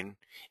frustrating.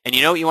 And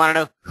you know what you want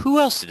to know? Who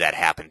else did that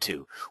happen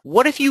to?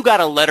 What if you got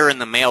a letter in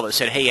the mail that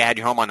said, hey, you had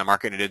your home on the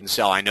market and it didn't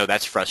sell? I know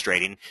that's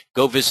frustrating.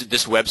 Go visit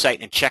this website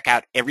and check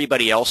out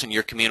everybody else in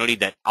your community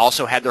that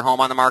also had their home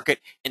on the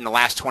market in the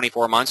last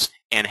 24 months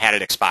and had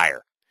it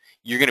expire.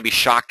 You're going to be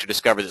shocked to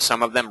discover that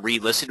some of them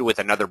relisted with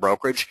another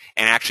brokerage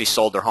and actually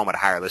sold their home at a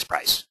higher list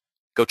price.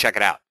 Go check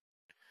it out.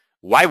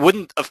 Why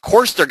wouldn't? Of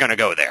course they're going to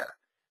go there.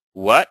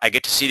 What? I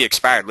get to see the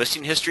expired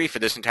listing history for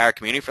this entire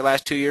community for the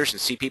last 2 years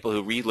and see people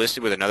who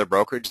relisted with another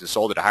brokerage and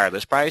sold at a higher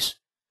list price?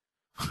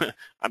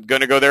 I'm going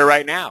to go there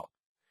right now.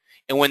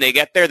 And when they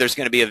get there, there's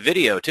going to be a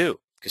video too,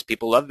 because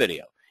people love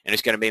video. And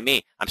it's going to be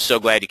me. I'm so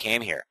glad you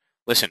came here.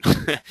 Listen,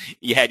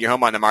 you had your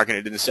home on the market and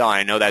it didn't sell, and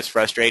I know that's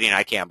frustrating.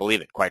 I can't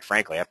believe it, quite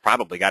frankly. I've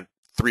probably got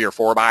 3 or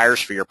 4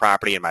 buyers for your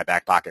property in my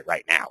back pocket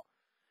right now.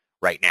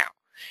 Right now.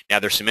 Now,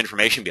 there's some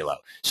information below.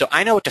 So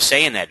I know what to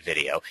say in that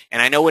video,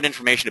 and I know what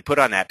information to put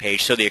on that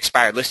page, so the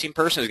expired listing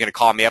person is going to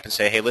call me up and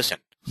say, hey, listen,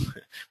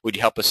 would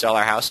you help us sell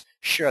our house?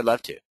 Sure, I'd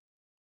love to.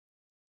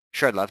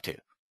 Sure, I'd love to.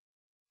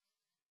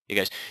 You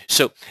guys,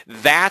 so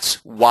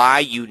that's why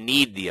you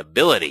need the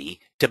ability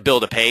to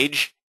build a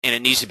page, and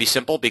it needs to be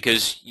simple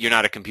because you're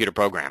not a computer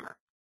programmer,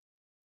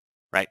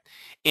 right?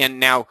 And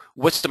now,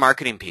 what's the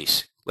marketing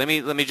piece? Let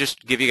me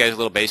just give you guys a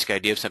little basic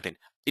idea of something.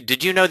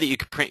 Did you know that you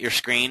could print your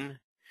screen?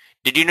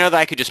 Did you know that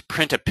I could just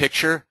print a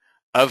picture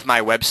of my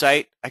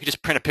website? I could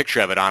just print a picture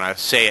of it on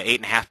say,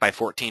 an 8.5 by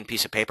 14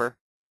 piece of paper,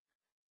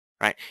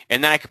 right?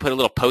 And then I could put a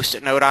little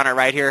Post-it note on it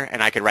right here,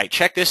 and I could write,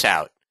 check this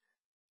out,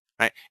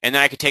 right? And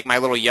then I could take my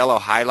little yellow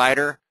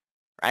highlighter,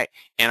 right?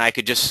 And I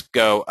could just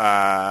go,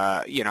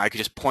 I could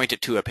just point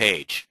it to a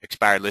page,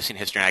 expired listing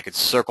history, and I could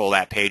circle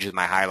that page with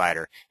my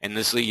highlighter. And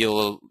this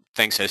little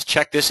thing says,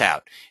 check this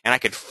out. And I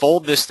could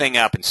fold this thing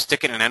up and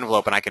stick it in an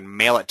envelope, and I can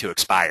mail it to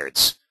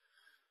expireds,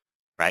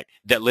 right,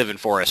 that live in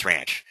Forest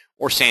Ranch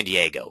or San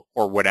Diego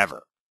or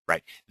whatever,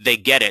 right? They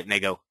get it and they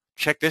go,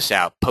 check this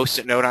out,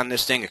 Post-it note on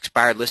this thing,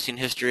 expired listing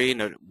history.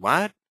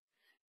 What?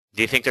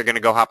 Do you think they're going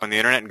to go hop on the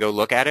internet and go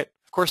look at it?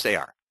 Of course they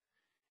are.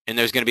 And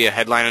there's going to be a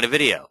headline and a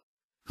video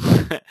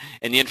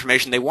and the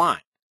information they want,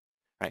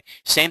 right?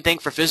 Same thing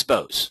for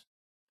FSBOs,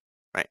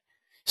 right?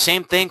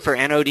 Same thing for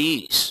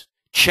NODs.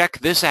 Check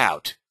this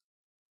out.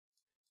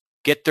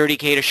 Get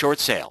 30K to short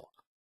sale,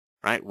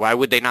 right? Why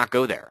would they not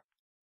go there?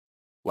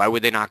 Why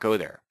would they not go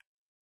there?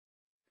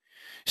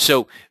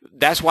 So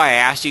that's why I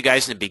asked you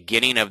guys in the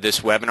beginning of this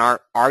webinar,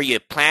 are you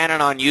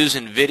planning on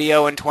using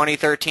video in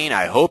 2013?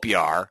 I hope you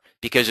are,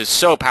 because it's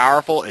so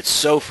powerful, it's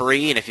so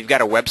free, and if you've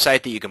got a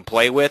website that you can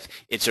play with,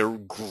 it's a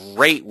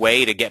great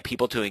way to get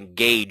people to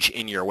engage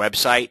in your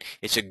website.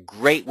 It's a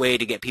great way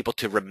to get people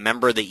to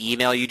remember the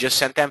email you just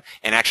sent them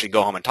and actually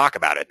go home and talk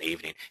about it in the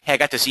evening. Hey, I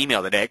got this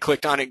email today. I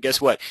clicked on it, and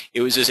guess what?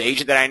 It was this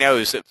agent that I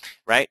know,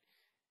 right?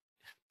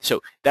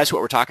 So that's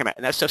what we're talking about,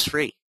 and that stuff's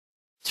free.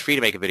 It's free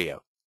to make a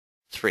video.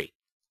 It's free.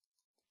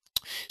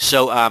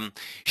 So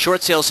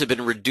short sales have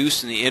been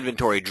reduced in the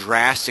inventory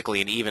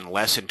drastically and even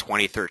less in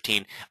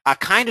 2013.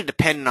 Kind of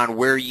depending on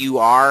where you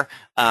are,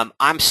 I'm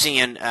not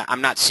seeing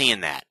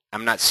that.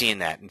 I'm not seeing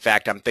that. In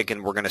fact, I'm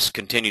thinking we're going to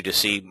continue to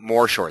see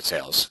more short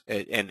sales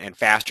and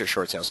faster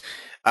short sales.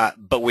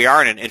 But we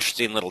are in an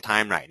interesting little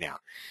time right now.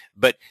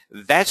 But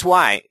that's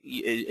why,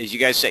 as you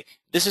guys say,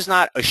 this is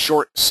not a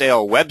short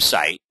sale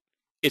website.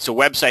 It's a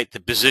website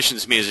that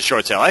positions me as a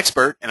short sale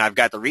expert, and I've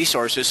got the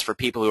resources for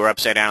people who are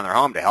upside down in their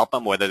home to help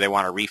them, whether they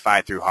want to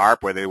refi through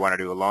HARP, whether they want to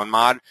do a loan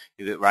mod,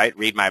 right?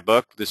 Read my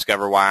book,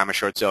 Discover Why I'm a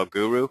Short Sale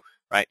Guru,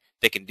 right?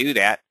 They can do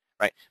that,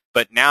 right?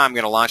 But now I'm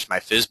going to launch my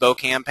FSBO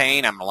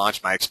campaign. I'm going to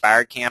launch my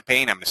expired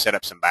campaign. I'm going to set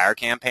up some buyer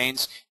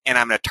campaigns, and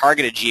I'm going to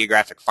target a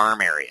geographic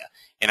farm area.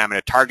 And I'm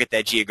going to target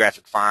that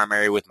geographic farm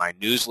area with my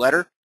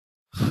newsletter,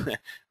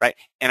 right?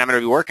 And I'm going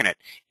to be working it.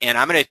 And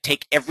I'm going to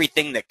take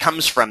everything that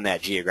comes from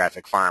that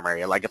geographic farm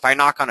area. Like if I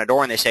knock on a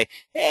door and they say,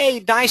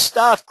 hey, nice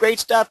stuff, great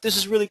stuff, this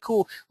is really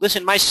cool.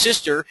 Listen, my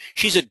sister,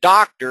 she's a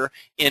doctor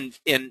in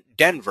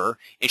Denver,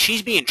 and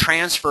she's being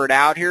transferred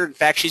out here. In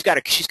fact, she's got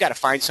to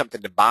find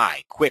something to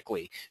buy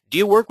quickly. Do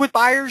you work with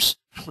buyers?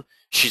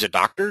 She's a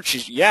doctor?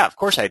 Yeah, of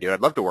course I do. I'd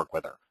love to work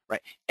with her,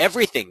 right?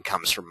 Everything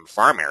comes from a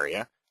farm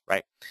area,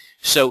 right?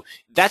 So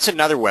that's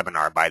another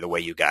webinar, by the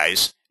way, you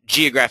guys.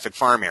 Geographic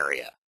farm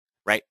area,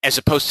 right? As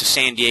opposed to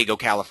San Diego,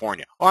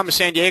 California. Oh, I'm a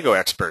San Diego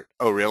expert.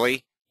 Oh,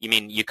 really? You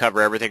mean you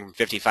cover everything from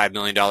 $55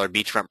 million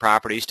beachfront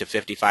properties to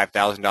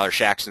 $55,000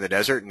 shacks in the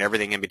desert and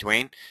everything in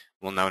between?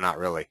 Well, no, not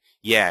really.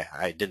 Yeah,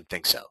 I didn't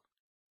think so.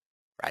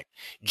 Right?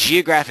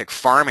 Geographic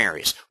farm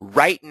areas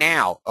right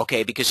now,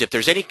 okay, because if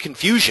there's any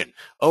confusion,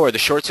 oh, are the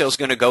short sales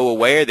going to go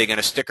away? Are they going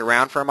to stick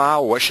around for a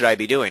while? What should I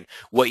be doing?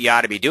 What you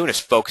ought to be doing is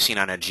focusing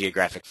on a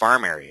geographic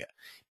farm area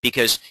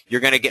because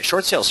you're going to get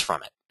short sales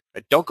from it.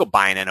 Don't go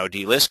buy an NOD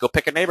list. Go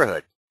pick a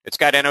neighborhood. It's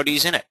got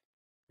NODs in it,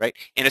 right?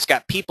 And it's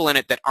got people in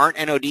it that aren't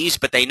NODs,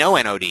 but they know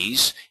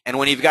NODs. And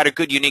when you've got a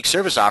good, unique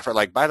service offer,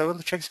 like, by the way,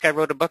 check this guy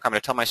wrote a book. I'm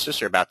going to tell my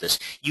sister about this.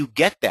 You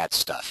get that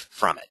stuff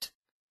from it.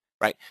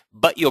 Right?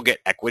 But you'll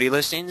get equity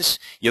listings.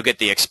 You'll get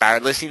the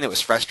expired listing that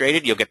was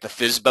frustrated. You'll get the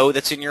FSBO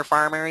that's in your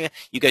farm area.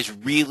 You guys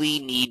really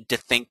need to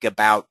think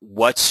about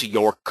what's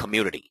your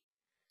community.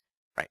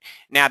 Right?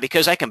 Now,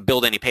 because I can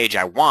build any page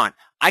I want,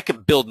 I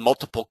can build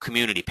multiple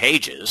community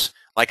pages.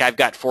 Like I've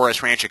got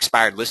Forest Ranch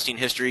expired listing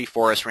history,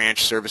 Forest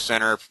Ranch Service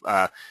Center.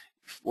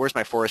 Where's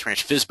my Forest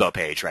Ranch FSBO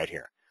page right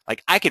here?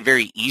 Like I could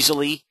very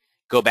easily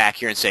go back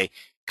here and say,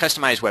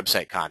 customize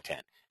website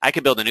content. I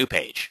could build a new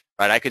page.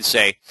 Right? I could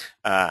say,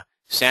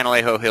 San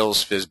Alejo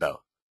Hills FSBO,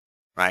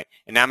 right?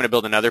 And now I'm going to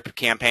build another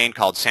campaign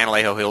called San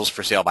Alejo Hills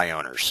for sale by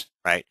owners,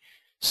 right?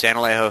 San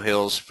Alejo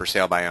Hills for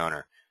sale by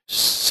owner.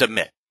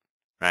 Submit,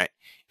 right?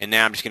 And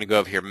now I'm just going to go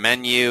over here,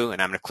 menu,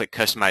 and I'm going to click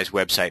customize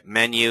website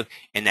menu.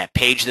 And that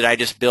page that I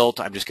just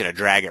built, I'm just going to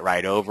drag it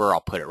right over. I'll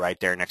put it right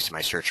there next to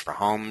my search for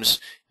homes.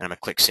 And I'm going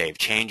to click save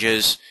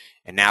changes.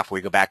 And now if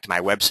we go back to my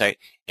website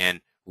and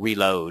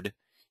reload,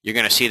 you're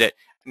going to see that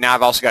now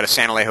I've also got a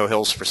San Alejo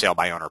Hills for sale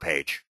by owner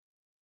page.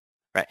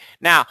 Right.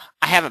 Now,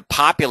 I haven't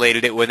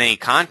populated it with any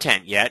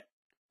content yet,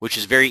 which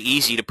is very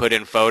easy to put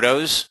in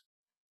photos,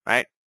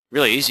 right?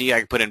 Really easy. I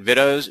can put in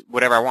videos,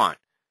 whatever I want,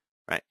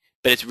 right?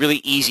 But it's really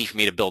easy for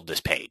me to build this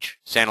page,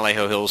 San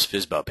Alejo Hills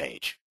FSBO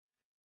page,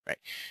 right?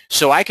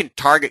 So I can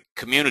target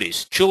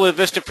communities. Chula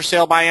Vista for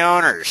sale by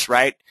owners,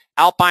 right?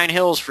 Alpine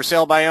Hills for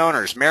sale by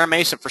owners, Mira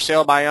Mesa for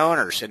sale by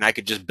owners, and I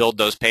could just build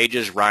those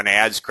pages, run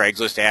ads,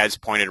 Craigslist ads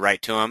pointed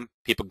right to them.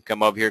 People can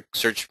come over here,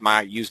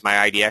 use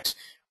my IDX,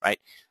 right?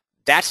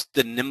 That's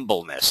the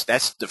nimbleness,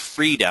 that's the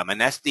freedom, and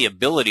that's the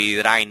ability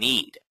that I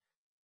need,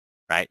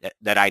 right?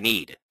 That I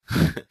need,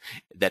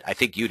 that I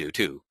think you do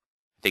too.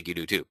 I think you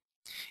do too.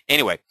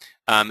 Anyway,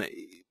 let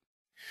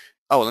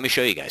me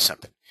show you guys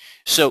something.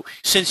 So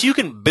since you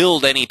can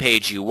build any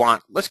page you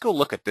want, let's go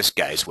look at this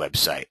guy's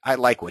website. I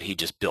like what he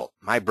just built,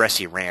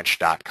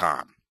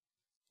 mybressieranch.com.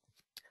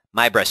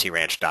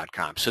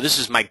 mybressieranch.com. So this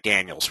is Mike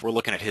Daniels. We're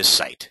looking at his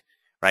site.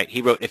 Right?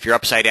 He wrote, if you're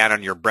upside down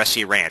on your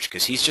Bressie Ranch,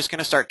 because he's just going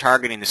to start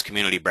targeting this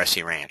community,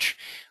 Bressie Ranch.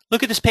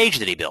 Look at this page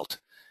that he built.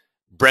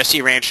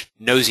 Bressie Ranch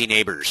Nosy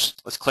Neighbors.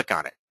 Let's click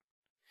on it.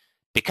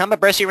 Become a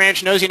Bressie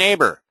Ranch Nosy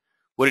Neighbor.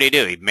 What did he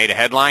do? He made a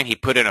headline. He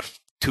put in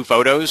two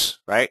photos,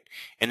 right?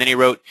 And then he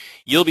wrote,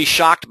 you'll be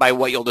shocked by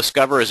what you'll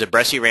discover as a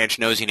Bressie Ranch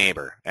Nosy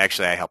Neighbor.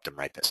 Actually, I helped him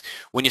write this.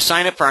 When you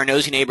sign up for our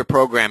Nosy Neighbor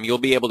program, you'll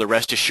be able to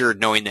rest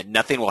assured knowing that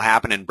nothing will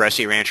happen in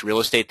Bressie Ranch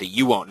real estate that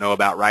you won't know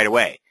about right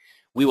away.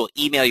 We will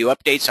email you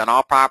updates on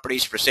all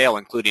properties for sale,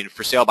 including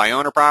for sale by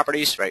owner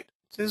properties, right?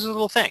 This is a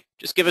little thing.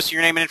 Just give us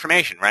your name and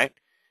information, right?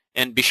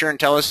 And be sure and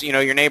tell us,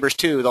 your neighbors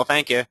too. They'll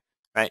thank you,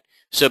 right?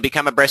 So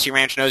become a Bressie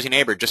Ranch Nosy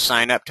Neighbor. Just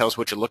sign up. Tell us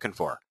what you're looking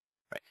for,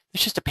 right?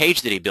 It's just a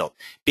page that he built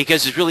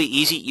because it's really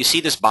easy. You see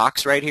this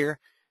box right here,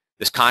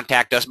 this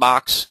contact us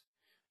box?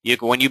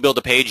 When you build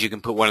a page, you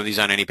can put one of these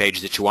on any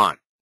page that you want.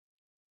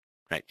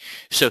 Right.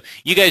 So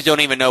you guys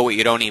don't even know what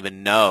you don't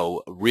even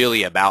know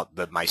really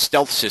about my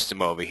stealth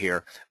system over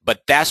here,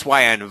 but that's why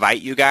I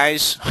invite you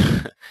guys.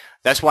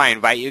 That's why I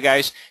invite you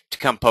guys to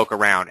come poke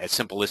around at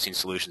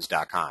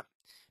simplelistingsolutions.com.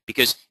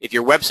 Because if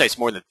your website's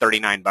more than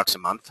 $39 a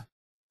month,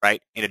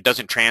 right, and it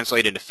doesn't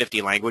translate into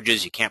 50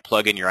 languages, you can't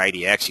plug in your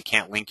IDX, you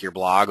can't link your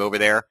blog over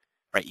there,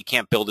 right? You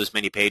can't build as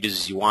many pages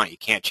as you want, you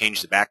can't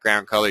change the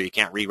background color, you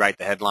can't rewrite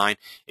the headline.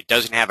 It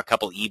doesn't have a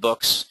couple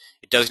ebooks.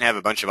 It doesn't have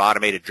a bunch of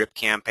automated drip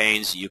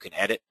campaigns that you can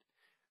edit,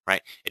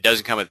 right? It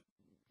doesn't come with,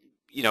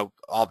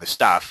 all the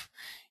stuff.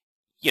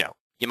 You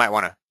might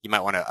want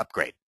to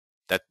upgrade.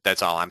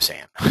 That's all I'm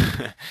saying.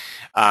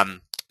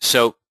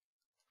 So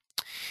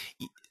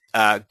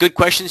Good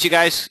questions, you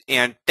guys,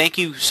 and thank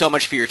you so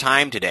much for your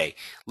time today.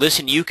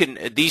 Listen,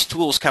 these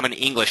tools come in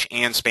English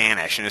and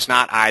Spanish, and it's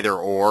not either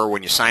or.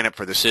 When you sign up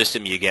for the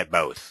system, you get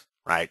both,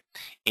 right?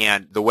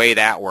 And the way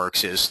that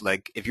works is,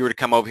 like, if you were to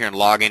come over here and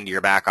log into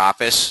your back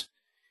office,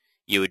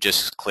 you would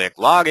just click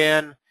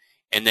login,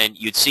 and then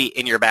you'd see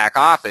in your back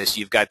office,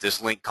 you've got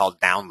this link called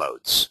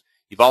downloads.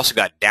 You've also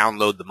got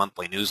download the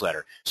monthly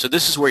newsletter. So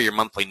this is where your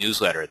monthly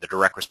newsletter, the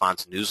direct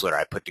response newsletter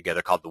I put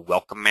together called the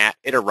Welcome Mat,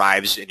 it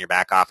arrives in your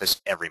back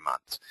office every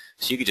month.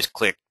 So you can just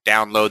click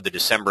download the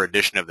December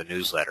edition of the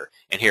newsletter,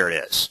 and here it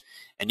is.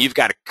 And you've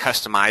got a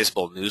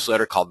customizable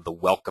newsletter called the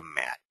Welcome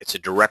Mat. It's a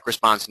direct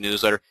response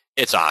newsletter.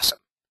 It's awesome.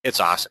 It's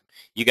awesome.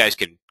 You guys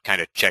can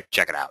kind of check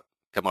it out.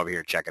 Come over here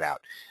and check it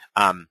out.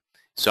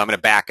 So I'm going to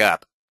back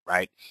up,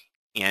 right?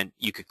 And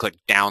you could click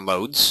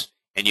downloads,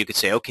 and you could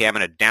say, okay, I'm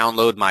going to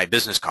download my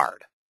business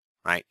card,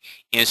 right?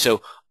 And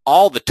so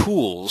all the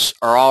tools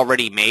are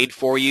already made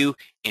for you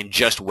and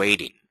just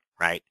waiting,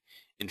 right?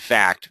 In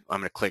fact,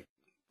 I'm going to click,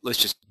 let's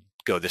just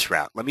go this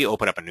route. Let me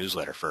open up a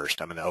newsletter first.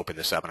 I'm going to open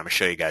this up, and I'm going to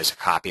show you guys a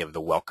copy of the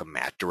Welcome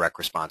Mat direct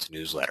response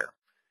newsletter,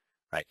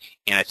 right?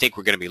 And I think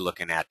we're going to be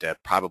looking at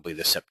probably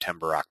the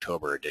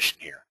September-October edition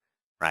here,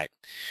 right?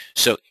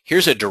 So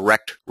here's a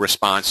direct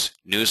response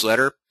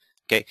newsletter.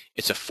 Okay,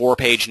 it's a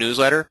 4-page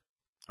newsletter.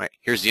 Right,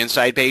 here's the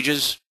inside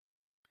pages,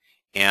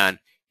 and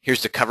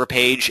here's the cover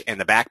page and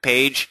the back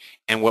page.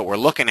 And what we're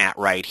looking at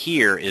right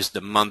here is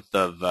the month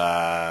of,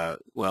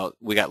 well,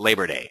 we got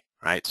Labor Day,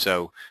 right?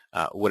 So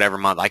whatever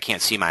month, I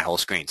can't see my whole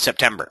screen,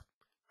 September,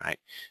 right?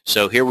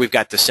 So here we've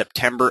got the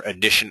September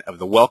edition of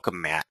the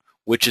Welcome Mat,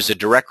 which is a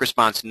direct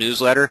response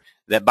newsletter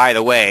that, by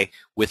the way,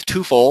 with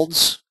 2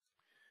 folds,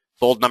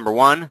 fold number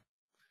 1,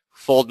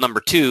 fold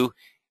number 2,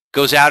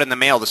 goes out in the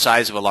mail the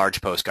size of a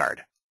large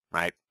postcard,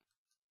 right?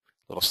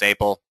 Little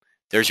staple.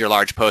 There's your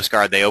large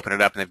postcard. They open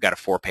it up, and they've got a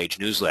 4-page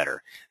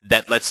newsletter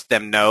that lets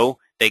them know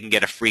they can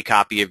get a free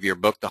copy of your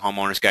book, The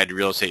Homeowner's Guide to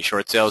Real Estate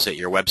Short Sales, at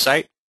your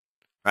website,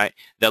 right?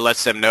 That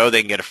lets them know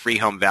they can get a free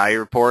home value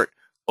report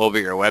over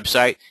your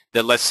website.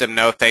 That lets them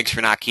know, thanks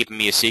for not keeping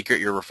me a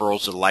secret. Your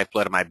referrals are the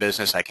lifeblood of my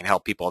business. I can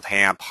help people with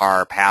HAMP,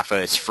 HARP,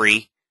 HAFA. It's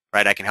free,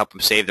 right? I can help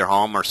them save their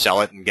home or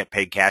sell it and get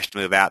paid cash to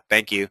move out.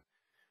 Thank you.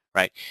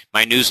 Right,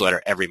 my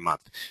newsletter every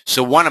month.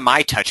 So one of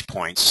my touch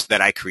points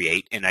that I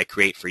create, and I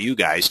create for you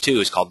guys too,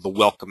 is called the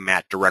Welcome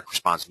Mat Direct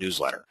Response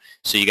Newsletter.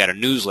 So you got a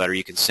newsletter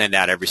you can send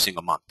out every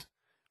single month,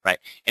 right?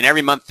 And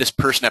every month this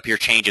person up here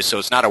changes, so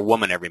it's not a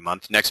woman every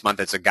month. Next month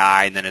it's a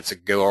guy, and then it's a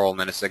girl, and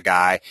then it's a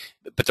guy.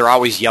 But they're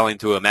always yelling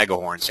through a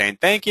megaphone saying,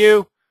 thank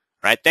you,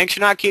 right? Thanks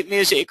for not keeping me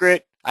a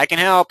secret. I can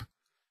help.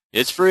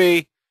 It's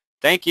free.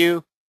 Thank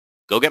you.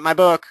 Go get my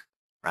book,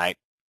 right?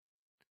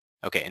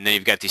 Okay, and then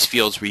you've got these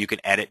fields where you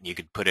can edit, and you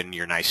can put in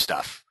your nice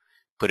stuff.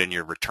 Put in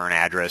your return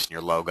address and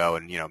your logo,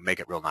 and, you know, make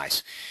it real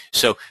nice.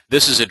 So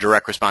this is a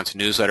direct response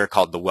newsletter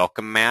called the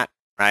Welcome Mat,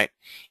 right?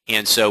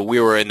 And so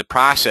we were in the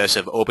process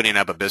of opening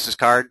up a business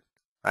card,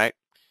 right?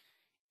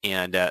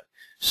 And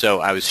so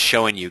I was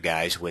showing you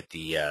guys with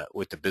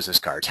the business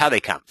cards how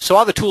they come. So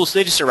all the tools,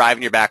 they just arrive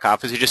in your back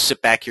office. They just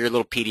sit back here,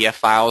 little PDF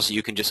files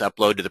you can just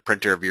upload to the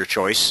printer of your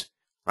choice,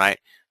 right?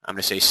 I'm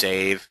going to say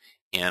save,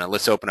 and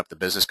let's open up the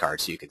business card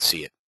so you can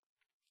see it.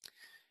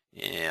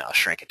 Yeah, I'll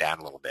shrink it down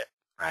a little bit,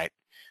 right?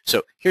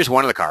 So here's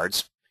one of the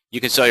cards. You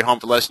can sell your home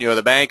for less than you owe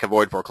the bank,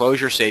 avoid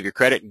foreclosure, save your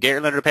credit, and get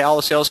your lender to pay all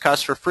the sales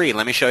costs for free.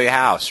 Let me show you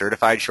how.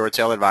 Certified short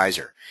sale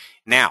advisor.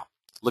 Now,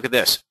 look at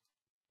this.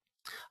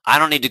 I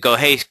don't need to go,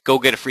 hey, go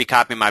get a free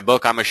copy of my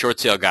book. I'm a short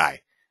sale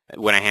guy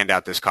when I hand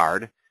out this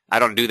card. I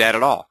don't do that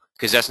at all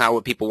because that's not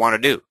what people want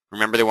to do.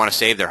 Remember, they want to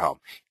save their home.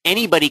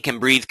 Anybody can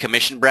breathe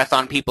commission breath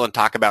on people and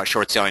talk about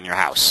short selling your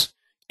house.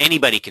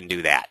 Anybody can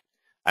do that.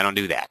 I don't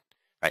do that.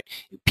 Right?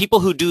 People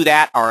who do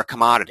that are a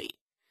commodity.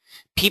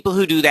 People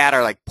who do that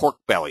are like pork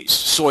bellies,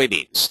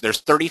 soybeans. There's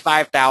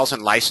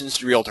 35,000 licensed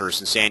realtors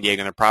in San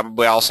Diego, and they're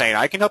probably all saying,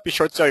 I can help you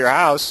short sell your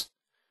house,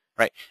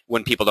 right?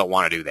 When people don't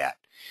want to do that.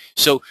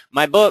 So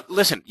my book,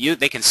 listen,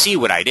 they can see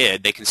what I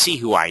did. They can see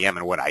who I am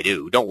and what I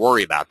do. Don't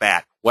worry about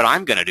that. What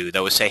I'm going to do,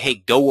 though, is say, hey,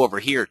 go over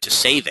here to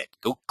save it.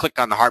 Go click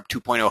on the HARP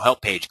 2.0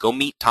 help page. Go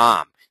meet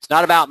Tom. It's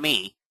not about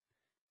me.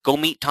 Go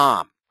meet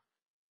Tom.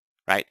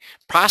 Right?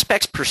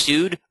 Prospects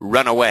pursued,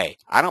 run away.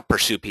 I don't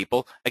pursue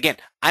people. Again,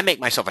 I make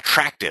myself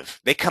attractive.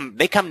 They come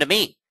to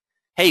me.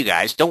 Hey, you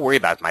guys, don't worry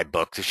about my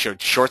book. The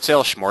short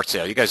sale, schmort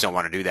sale. You guys don't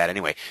want to do that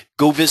anyway.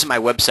 Go visit my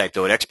website,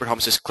 though, at Expert Home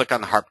Says, click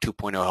on the HARP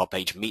 2.0 help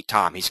page. Meet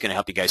Tom. He's going to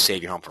help you guys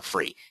save your home for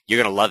free.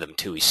 You're going to love him,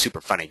 too. He's a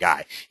super funny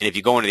guy. And if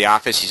you go into the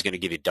office, he's going to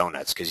give you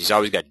donuts because he's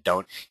always got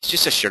donuts. He's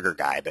just a sugar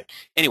guy. But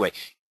anyway,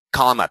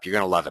 call him up. You're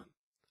going to love him.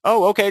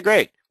 Oh, okay,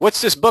 great.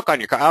 What's this book on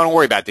your car? I don't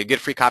worry about it. Get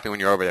a free copy when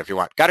you're over there if you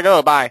want. Got to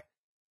go. Bye.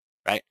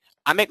 Right?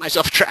 I make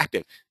myself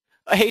attractive.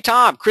 Hey,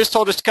 Tom, Chris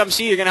told us to come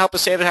see you. You're going to help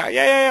us save the house.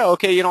 Yeah.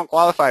 Okay, you don't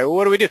qualify. Well,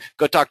 what do we do?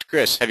 Go talk to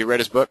Chris. Have you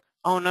read his book?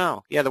 Oh,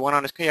 no. Yeah, the one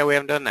on his, yeah, we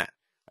haven't done that.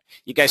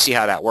 You guys see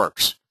how that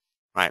works,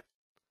 right?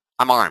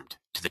 I'm armed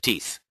to the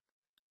teeth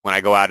when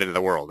I go out into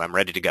the world. I'm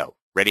ready to go,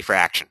 ready for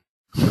action.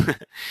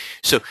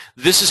 So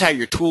this is how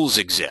your tools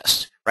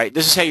exist, right?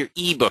 This is how your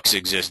ebooks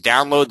exist.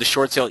 Download the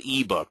short sale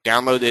ebook.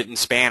 Download it in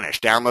Spanish.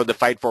 Download the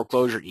Fight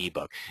Foreclosure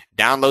ebook.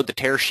 Download the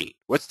tear sheet.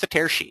 What's the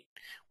tear sheet?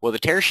 Well, the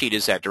tear sheet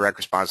is that direct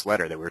response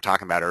letter that we were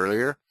talking about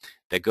earlier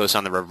that goes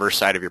on the reverse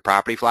side of your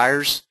property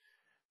flyers.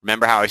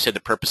 Remember how I said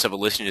the purpose of a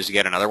listing is to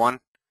get another one,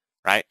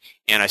 right?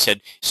 And I said,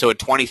 so in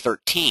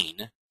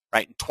 2013,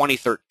 right, in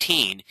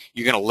 2013,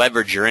 you're going to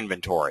leverage your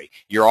inventory.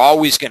 You're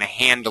always going to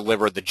hand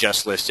deliver the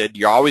just listed.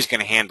 You're always going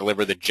to hand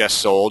deliver the just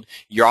sold.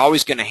 You're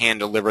always going to hand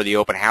deliver the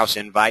open house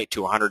invite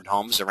to 100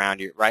 homes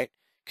around you, right?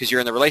 Because you're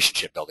in the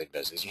relationship building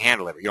business. You hand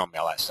deliver. You don't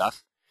mail that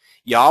stuff.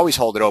 You always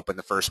hold it open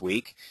the first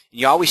week.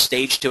 You always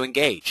stage to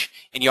engage.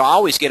 And you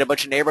always get a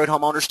bunch of neighborhood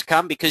homeowners to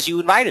come because you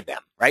invited them,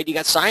 right? You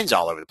got signs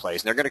all over the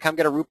place, and they're going to come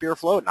get a root beer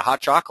float and a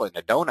hot chocolate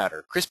and a donut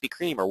or Krispy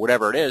Kreme or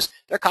whatever it is.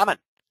 They're coming.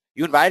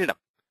 You invited them,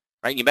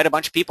 right? You met a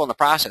bunch of people in the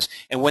process.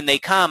 And when they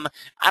come,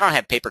 I don't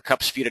have paper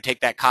cups for you to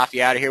take that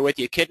coffee out of here with.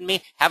 You kidding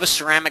me? Have a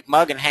ceramic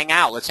mug and hang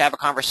out. Let's have a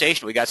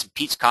conversation. We got some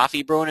Pete's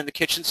Coffee brewing in the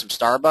kitchen, some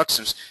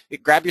Starbucks.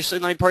 Grab your,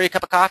 let me pour you a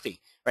cup of coffee,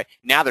 right?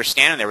 Now they're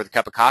standing there with a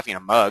cup of coffee and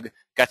a mug.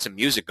 Got some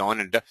music going,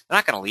 and they're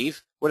not going to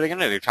leave. What are they going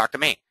to do? They talk to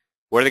me.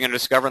 What are they going to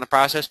discover in the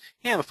process?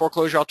 Yeah, I'm a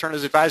foreclosure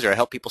alternatives advisor. I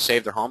help people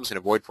save their homes and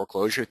avoid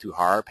foreclosure through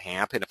HARP,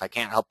 HAMP, and if I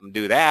can't help them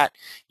do that,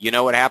 you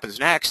know what happens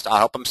next. I'll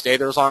help them stay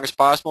there as long as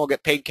possible,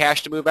 get paid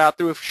cash to move out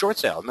through a short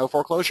sale, no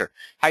foreclosure.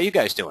 How you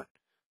guys doing?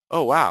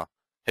 Oh, wow.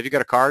 Have you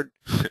got a card?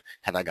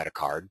 Have I got a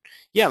card?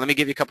 Yeah, let me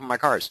give you a couple of my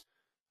cards.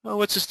 Oh,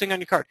 what's this thing on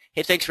your card?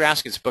 Hey, thanks for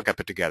asking. It's a book I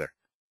put together.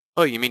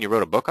 Oh, you mean you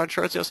wrote a book on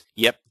short sales?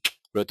 Yep,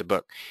 wrote the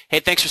book. Hey,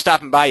 thanks for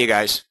stopping by, you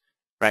guys.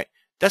 Right?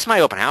 That's my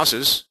open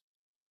houses.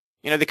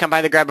 You know, they come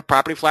by, they grab a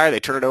property flyer, they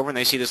turn it over, and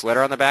they see this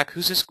letter on the back.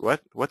 Who's this?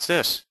 What's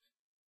this?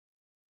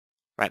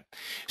 Right.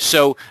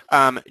 So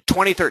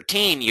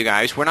 2013, you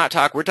guys, we're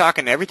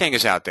talking everything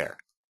is out there.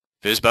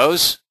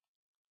 FSBOs,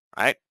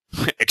 right?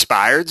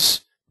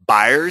 Expireds,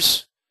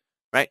 buyers,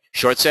 right?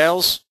 Short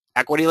sales,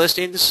 equity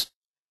listings,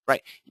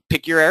 right?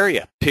 Pick your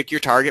area. Pick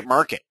your target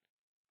market.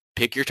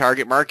 Pick your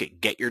target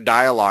market. Get your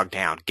dialogue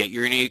down. Get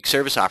your unique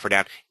service offer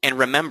down. And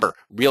remember,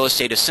 real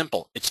estate is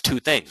simple. It's two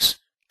things,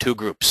 two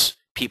groups.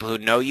 People who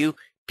know you,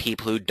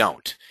 people who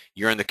don't.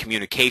 You're in the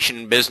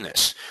communication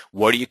business.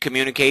 What are you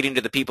communicating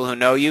to the people who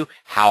know you?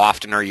 How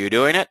often are you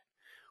doing it?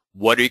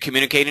 What are you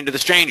communicating to the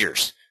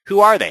strangers? Who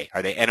are they?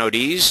 Are they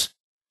NODs?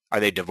 Are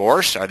they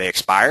divorced? Are they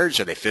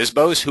expireds? Are they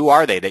FSBOs? Who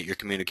are they that you're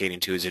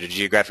communicating to? Is it a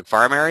geographic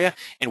farm area?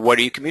 And what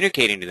are you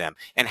communicating to them?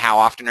 And how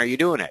often are you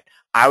doing it?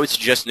 I would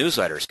suggest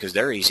newsletters because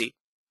they're easy.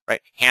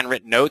 Right?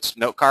 Handwritten notes,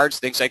 note cards,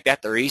 things like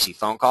that, they're easy.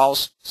 Phone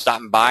calls,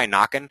 stopping by,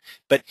 knocking.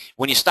 But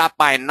when you stop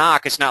by and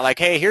knock, it's not like,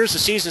 hey, here's the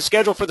season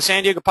schedule for the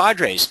San Diego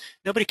Padres.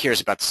 Nobody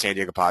cares about the San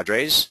Diego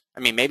Padres.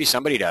 I mean, maybe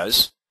somebody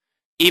does.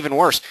 Even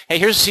worse, hey,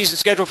 here's the season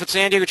schedule for the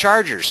San Diego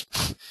Chargers.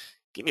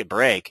 Give me a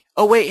break.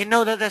 Oh, wait,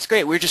 no, that's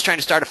great. We're just trying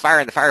to start a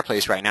fire in the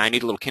fireplace right now. I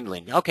need a little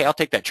kindling. Okay, I'll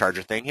take that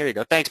Charger thing. Here you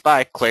go. Thanks,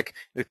 bye. Click.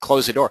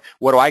 Close the door.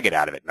 What do I get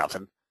out of it?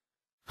 Nothing.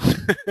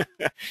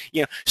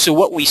 You know, so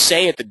what we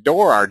say at the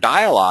door, our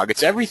dialogue,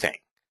 it's everything,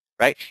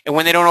 right? And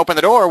when they don't open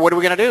the door, what are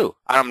we going to do?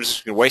 I'm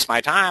just going to waste my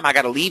time. I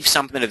got to leave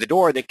something at the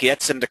door that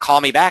gets them to call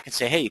me back and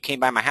say, hey, you came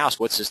by my house.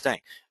 What's this thing?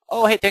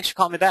 Oh, hey, thanks for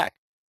calling me back,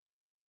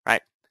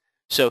 right?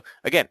 So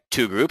again,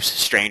 two groups,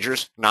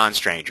 strangers,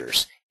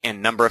 non-strangers,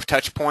 and number of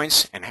touch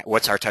points, and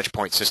what's our touch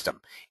point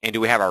system? And do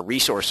we have our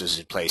resources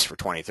in place for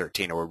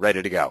 2013? Are we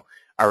ready to go?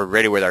 Are we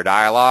ready with our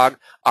dialogue?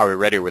 Are we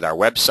ready with our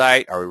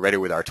website? Are we ready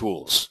with our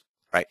tools?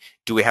 Right?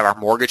 Do we have our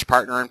mortgage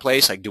partner in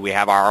place? Like, do we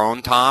have our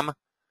own Tom?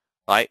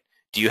 Right?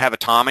 Do you have a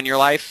Tom in your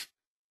life?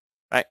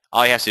 Right?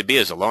 All he has to be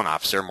is a loan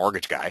officer,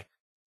 mortgage guy,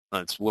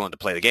 that's willing to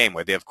play the game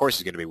with you. Of course,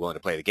 he's going to be willing to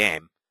play the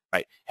game.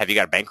 Right? Have you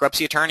got a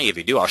bankruptcy attorney? If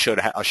you do, I'll show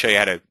you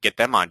how to get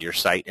them onto your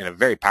site in a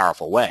very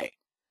powerful way.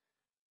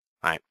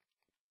 Right?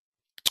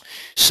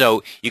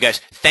 So, you guys,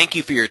 thank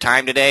you for your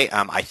time today.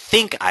 I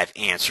think I've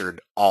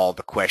answered all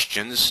the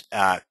questions.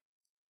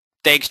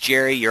 Thanks,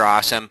 Jerry. You're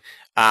awesome.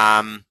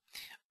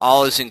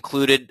 All is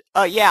included.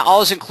 Yeah,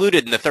 all is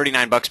included in the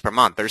 $39 per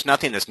month. There's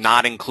nothing that's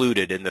not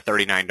included in the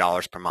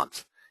 $39 per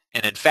month.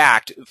 And in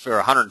fact, for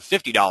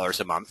 $150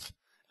 a month,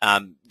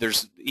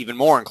 there's even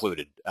more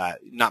included.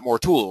 Not more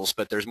tools,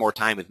 but there's more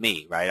time with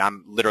me, right?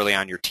 I'm literally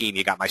on your team.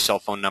 You got my cell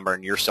phone number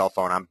and your cell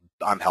phone.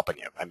 I'm helping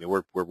you. I mean,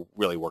 we're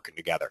really working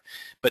together.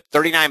 But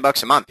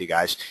 $39 a month, you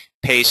guys,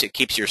 pays. It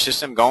keeps your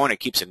system going. It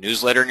keeps a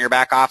newsletter in your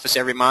back office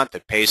every month.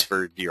 It pays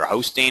for your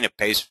hosting. It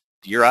pays.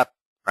 You're up.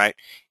 Right?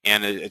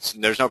 And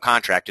there's no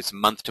contract. It's a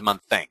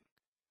month-to-month thing,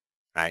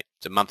 right?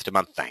 It's a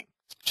month-to-month thing.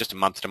 It's just a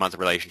month-to-month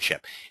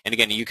relationship. And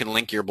again, you can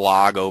link your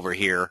blog over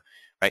here,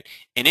 right?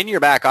 And in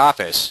your back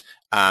office,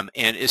 and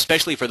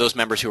especially for those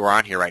members who are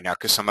on here right now,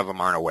 because some of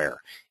them aren't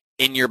aware,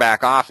 in your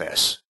back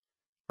office,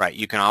 right,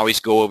 you can always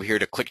go over here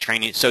to click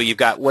training. So you've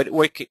got,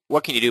 what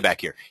can you do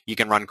back here? You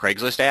can run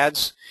Craigslist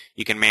ads.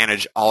 You can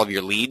manage all of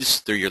your leads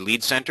through your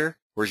lead center.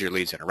 Where's your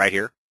lead center? Right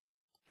here.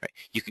 Right.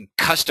 You can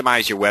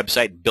customize your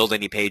website, build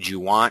any page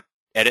you want,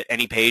 edit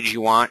any page you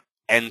want,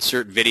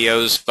 insert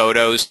videos,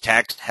 photos,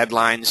 text,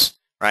 headlines,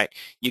 right?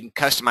 You can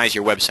customize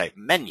your website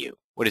menu.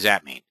 What does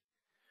that mean?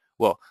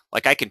 Well,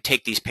 like I can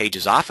take these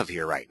pages off of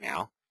here right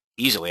now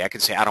easily. I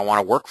can say I don't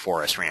want to work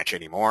Forest Ranch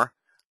anymore.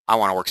 I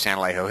want to work San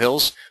Alejo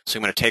Hills. So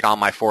I'm going to take all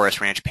my Forest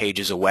Ranch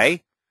pages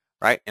away,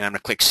 right? And I'm going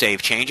to click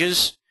Save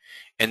Changes.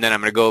 And then I'm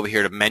going to go over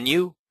here to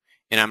Menu,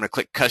 and I'm going to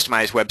click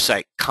Customize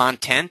Website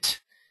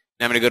Content.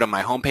 And I'm going to go to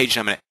my home page,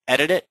 and I'm going to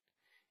edit it.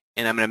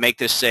 And I'm going to make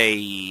this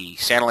say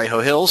San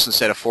Alejo Hills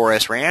instead of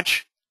Forest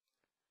Ranch,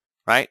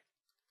 right?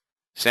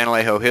 San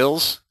Alejo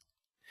Hills.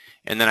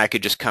 And then I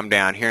could just come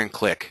down here and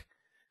click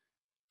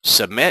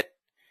Submit.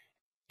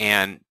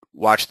 And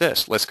watch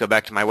this. Let's go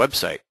back to my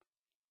website.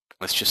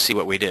 Let's just see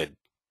what we did.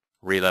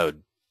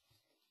 Reload.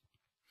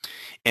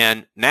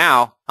 And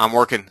now I'm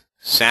working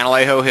San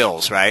Alejo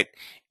Hills, right?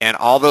 And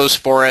all those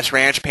Forest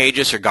Ranch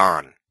pages are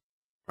gone,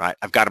 right?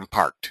 I've got them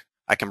parked.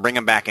 I can bring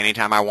them back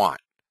anytime I want,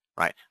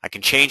 right? I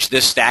can change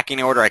this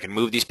stacking order. I can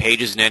move these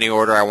pages in any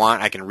order I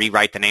want. I can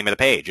rewrite the name of the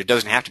page. It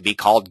doesn't have to be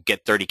called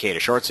Get 30K to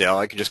Short Sale.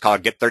 I can just call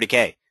it Get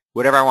 30K,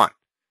 whatever I want,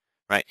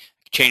 right?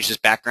 Change this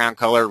background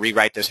color,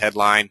 rewrite this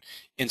headline,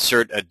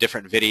 insert a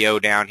different video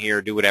down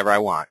here, do whatever I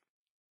want,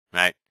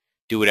 right?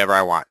 Do whatever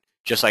I want.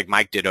 Just like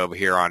Mike did over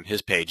here on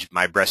his page,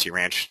 My Bressie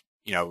Ranch,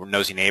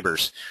 Nosy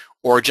Neighbors.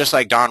 Or just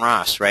like Don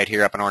Ross right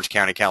here up in Orange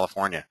County,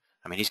 California.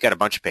 I mean, he's got a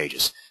bunch of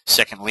pages.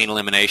 Second lien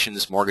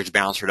eliminations, mortgage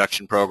balance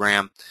reduction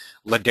program,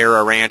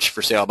 Ladera Ranch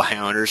for sale by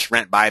owners,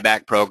 rent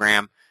buyback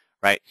program,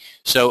 right?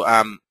 So,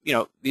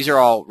 these are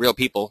all real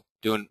people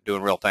doing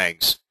real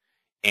things.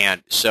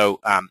 And so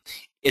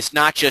it's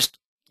not just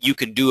you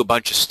can do a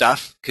bunch of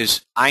stuff,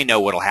 because I know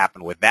what will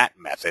happen with that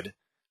method,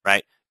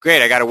 right?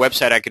 Great, I got a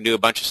website I can do a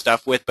bunch of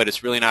stuff with, but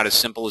it's really not as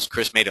simple as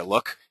Chris made it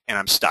look, and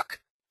I'm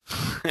stuck.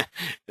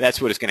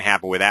 That's what is going to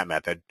happen with that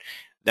method.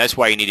 That's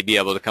why you need to be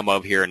able to come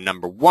over here and,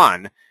 number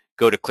one,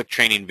 go to Click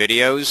Training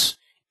Videos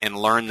and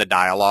learn the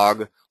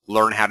dialogue,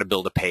 learn how to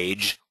build a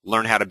page,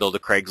 learn how to build a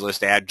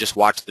Craigslist ad. Just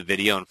watch the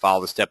video and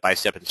follow the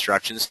step-by-step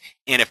instructions.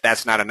 And if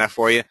that's not enough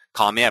for you,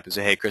 call me up and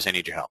say, hey, Chris, I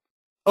need your help.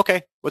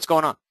 Okay, what's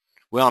going on?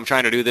 Well, I'm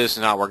trying to do this.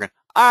 It's not working.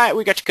 All right,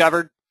 we got you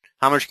covered.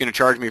 How much are you going to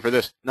charge me for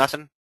this?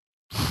 Nothing.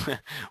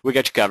 We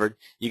got you covered.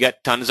 You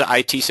got tons of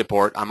IT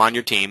support. I'm on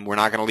your team. We're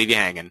not going to leave you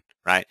hanging,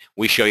 right?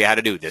 We show you how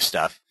to do this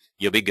stuff.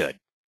 You'll be good,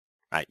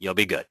 right? You'll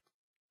be good.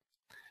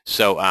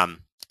 So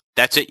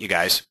that's it, you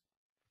guys.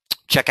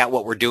 Check out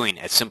what we're doing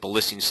at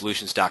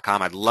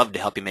SimpleListingSolutions.com. I'd love to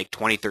help you make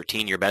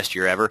 2013 your best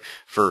year ever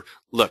for,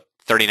 look,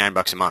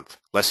 $39 a month,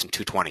 less than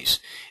 $220s.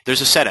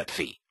 There's a setup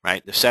fee,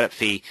 right? The setup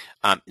fee.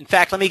 In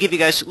fact, let me give you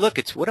guys, look,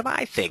 what am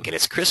I thinking?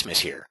 It's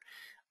Christmas here.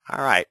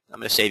 All right, I'm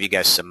going to save you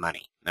guys some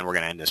money. Then we're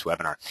going to end this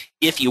webinar.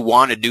 If you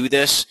want to do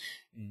this,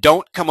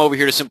 don't come over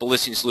here to Simple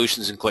Listing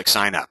Solutions and click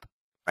sign up,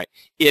 right?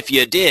 If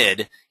you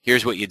did,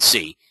 here's what you'd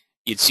see.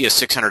 You'd see a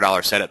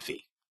 $600 setup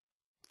fee,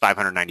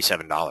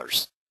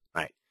 $597,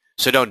 right?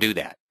 So don't do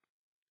that.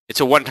 It's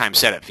a one-time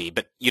setup fee,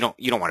 but you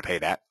don't want to pay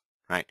that,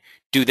 right?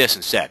 Do this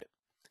instead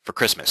for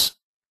Christmas.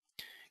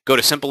 Go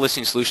to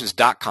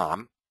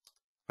SimpleListingSolutions.com.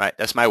 Right,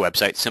 that's my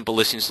website,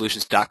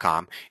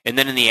 SimpleListingSolutions.com. And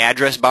then in the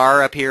address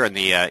bar up here on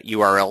the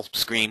URL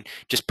screen,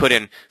 just put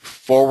in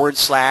 /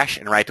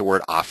 and write the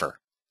word offer.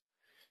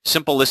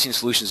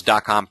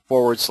 SimpleListingSolutions.com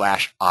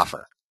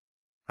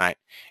 / right?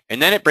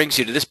 And then it brings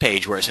you to this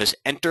page where it says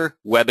enter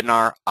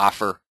webinar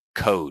offer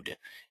code.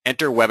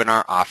 Enter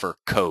webinar offer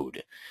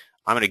code.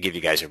 I'm going to give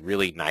you guys a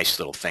really nice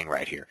little thing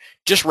right here.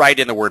 Just write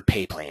in the word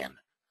pay plan.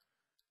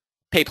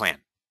 Pay plan.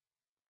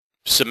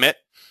 Submit.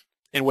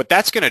 And what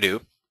that's going to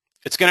do,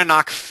 it's going to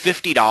knock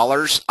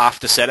 $50 off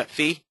the setup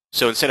fee.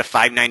 So instead of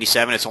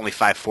 $597, it's only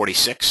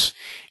 $546.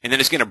 And then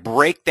it's going to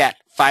break that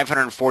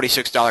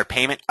 $546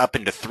 payment up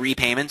into 3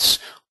 payments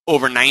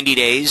over 90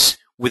 days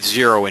with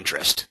 0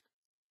 interest,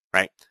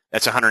 right?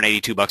 That's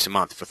 $182 a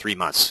month for 3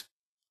 months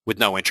with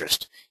no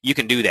interest. You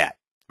can do that,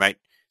 right?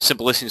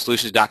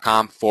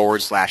 SimpleListingSolutions.com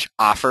 /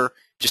 offer.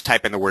 Just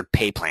type in the word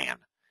pay plan,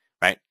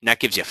 right? And that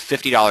gives you a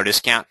 $50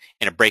 discount,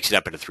 and it breaks it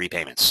up into 3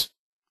 payments.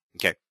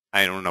 Okay.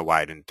 I don't know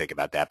why I didn't think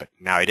about that, but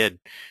now I did.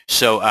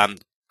 So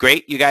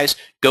great, you guys.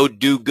 Go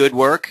do good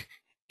work,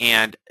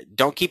 and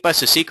don't keep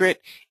us a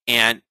secret.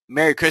 And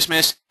Merry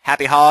Christmas,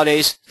 Happy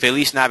Holidays,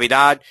 Feliz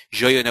Navidad,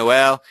 Joyeux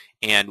Noel,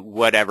 and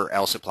whatever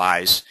else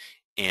applies.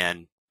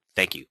 And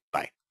thank you.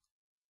 Bye.